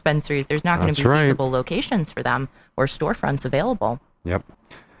for the dispensaries. There's not going to be feasible locations for them or storefronts available. Yep.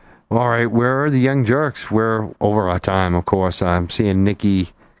 All right. Where are the young jerks? We're over our time, of course. I'm seeing Nikki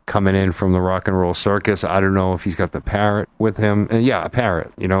coming in from the Rock and Roll Circus. I don't know if he's got the parrot with him. Yeah, a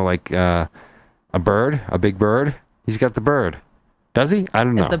parrot. Like a bird, a big bird. He's got the bird. Does he? I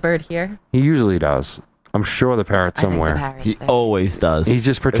don't know. Is the bird here? He usually does. I'm sure the parrot's somewhere. He always does. He's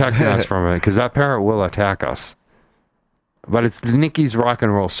just protecting us from it, because that parrot will attack us. But it's Nikki's Rock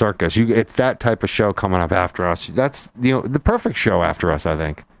and Roll Circus. It's that type of show coming up after us. That's the perfect show after us, I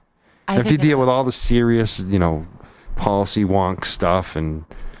think. You have to deal with all the serious, policy wonk stuff and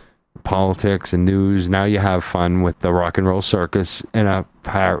politics and news. Now you have fun with the Rock and Roll Circus and a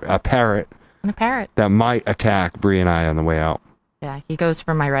parrot. And a parrot. That might attack Bree and I on the way out. Yeah, he goes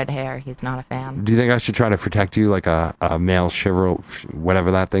for my red hair. He's not a fan. Do you think I should try to protect you like a male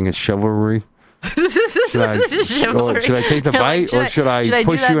whatever that thing is, chivalry? Should I take the bite, or should I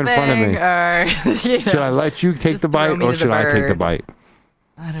push you in front of me? Or, should I let you take the bite, or should I take the bite?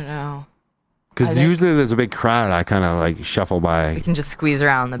 I don't know. Because usually there's a big crowd. I kind of shuffle by. We can just squeeze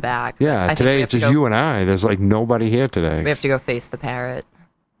around the back. Yeah, today it's just you and I. There's nobody here today. We have to go face the parrot.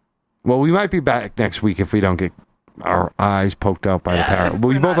 Well, we might be back next week if we don't get our eyes poked out by the parrot. But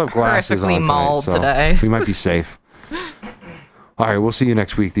we both have glasses on tonight, so today. We might be safe. All right, we'll see you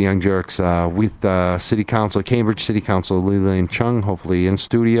next week, the Young Jerks, with City Council, Cambridge City Council, Leland Chung, hopefully in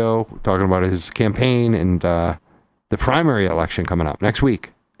studio, talking about his campaign and the primary election coming up next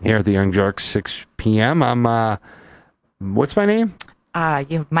week here at the Young Jerks, 6 p.m. I'm, what's my name?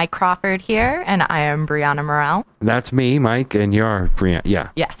 You have Mike Crawford here, and I am Brianna Morrell. That's me, Mike, and you're Brianna. Yeah.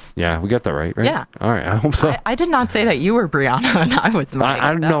 Yes. Yeah, we got that right? Yeah. All right, I hope so. I did not say that you were Brianna and I was Mike.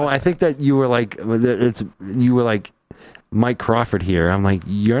 I don't know. I think that you were like Mike Crawford here. I'm like,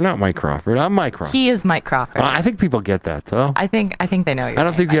 you're not Mike Crawford. I'm Mike Crawford. He is Mike Crawford. I think people get that, though. I think they know. I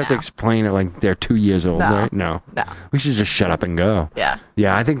don't think you have to explain it like they're 2 years old, right? No. We should just shut up and go. Yeah.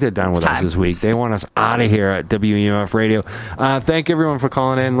 Yeah, I think they're done with us this week. They want us out of here at WEMF Radio. Thank everyone for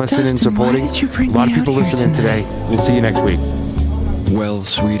calling in, listening, supporting. A lot of people listening today. We'll see you next week. Well,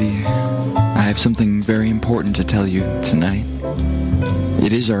 sweetie, I have something very important to tell you tonight.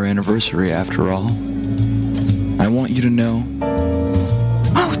 It is our anniversary, after all. I want you to know...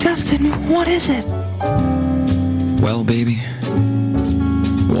 Oh, Dustin, what is it? Well, baby,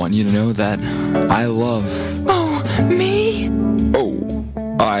 I want you to know that I love... Oh, me?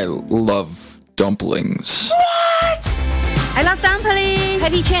 Oh, I love dumplings. What? I love dumpling.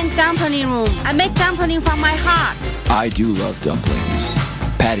 Patty Chen Dumpling Room. I make dumpling from my heart. I do love dumplings.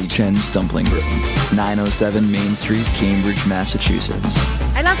 Patty Chen's Dumpling Room, 907 Main Street, Cambridge, Massachusetts.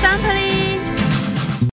 I love dumpling.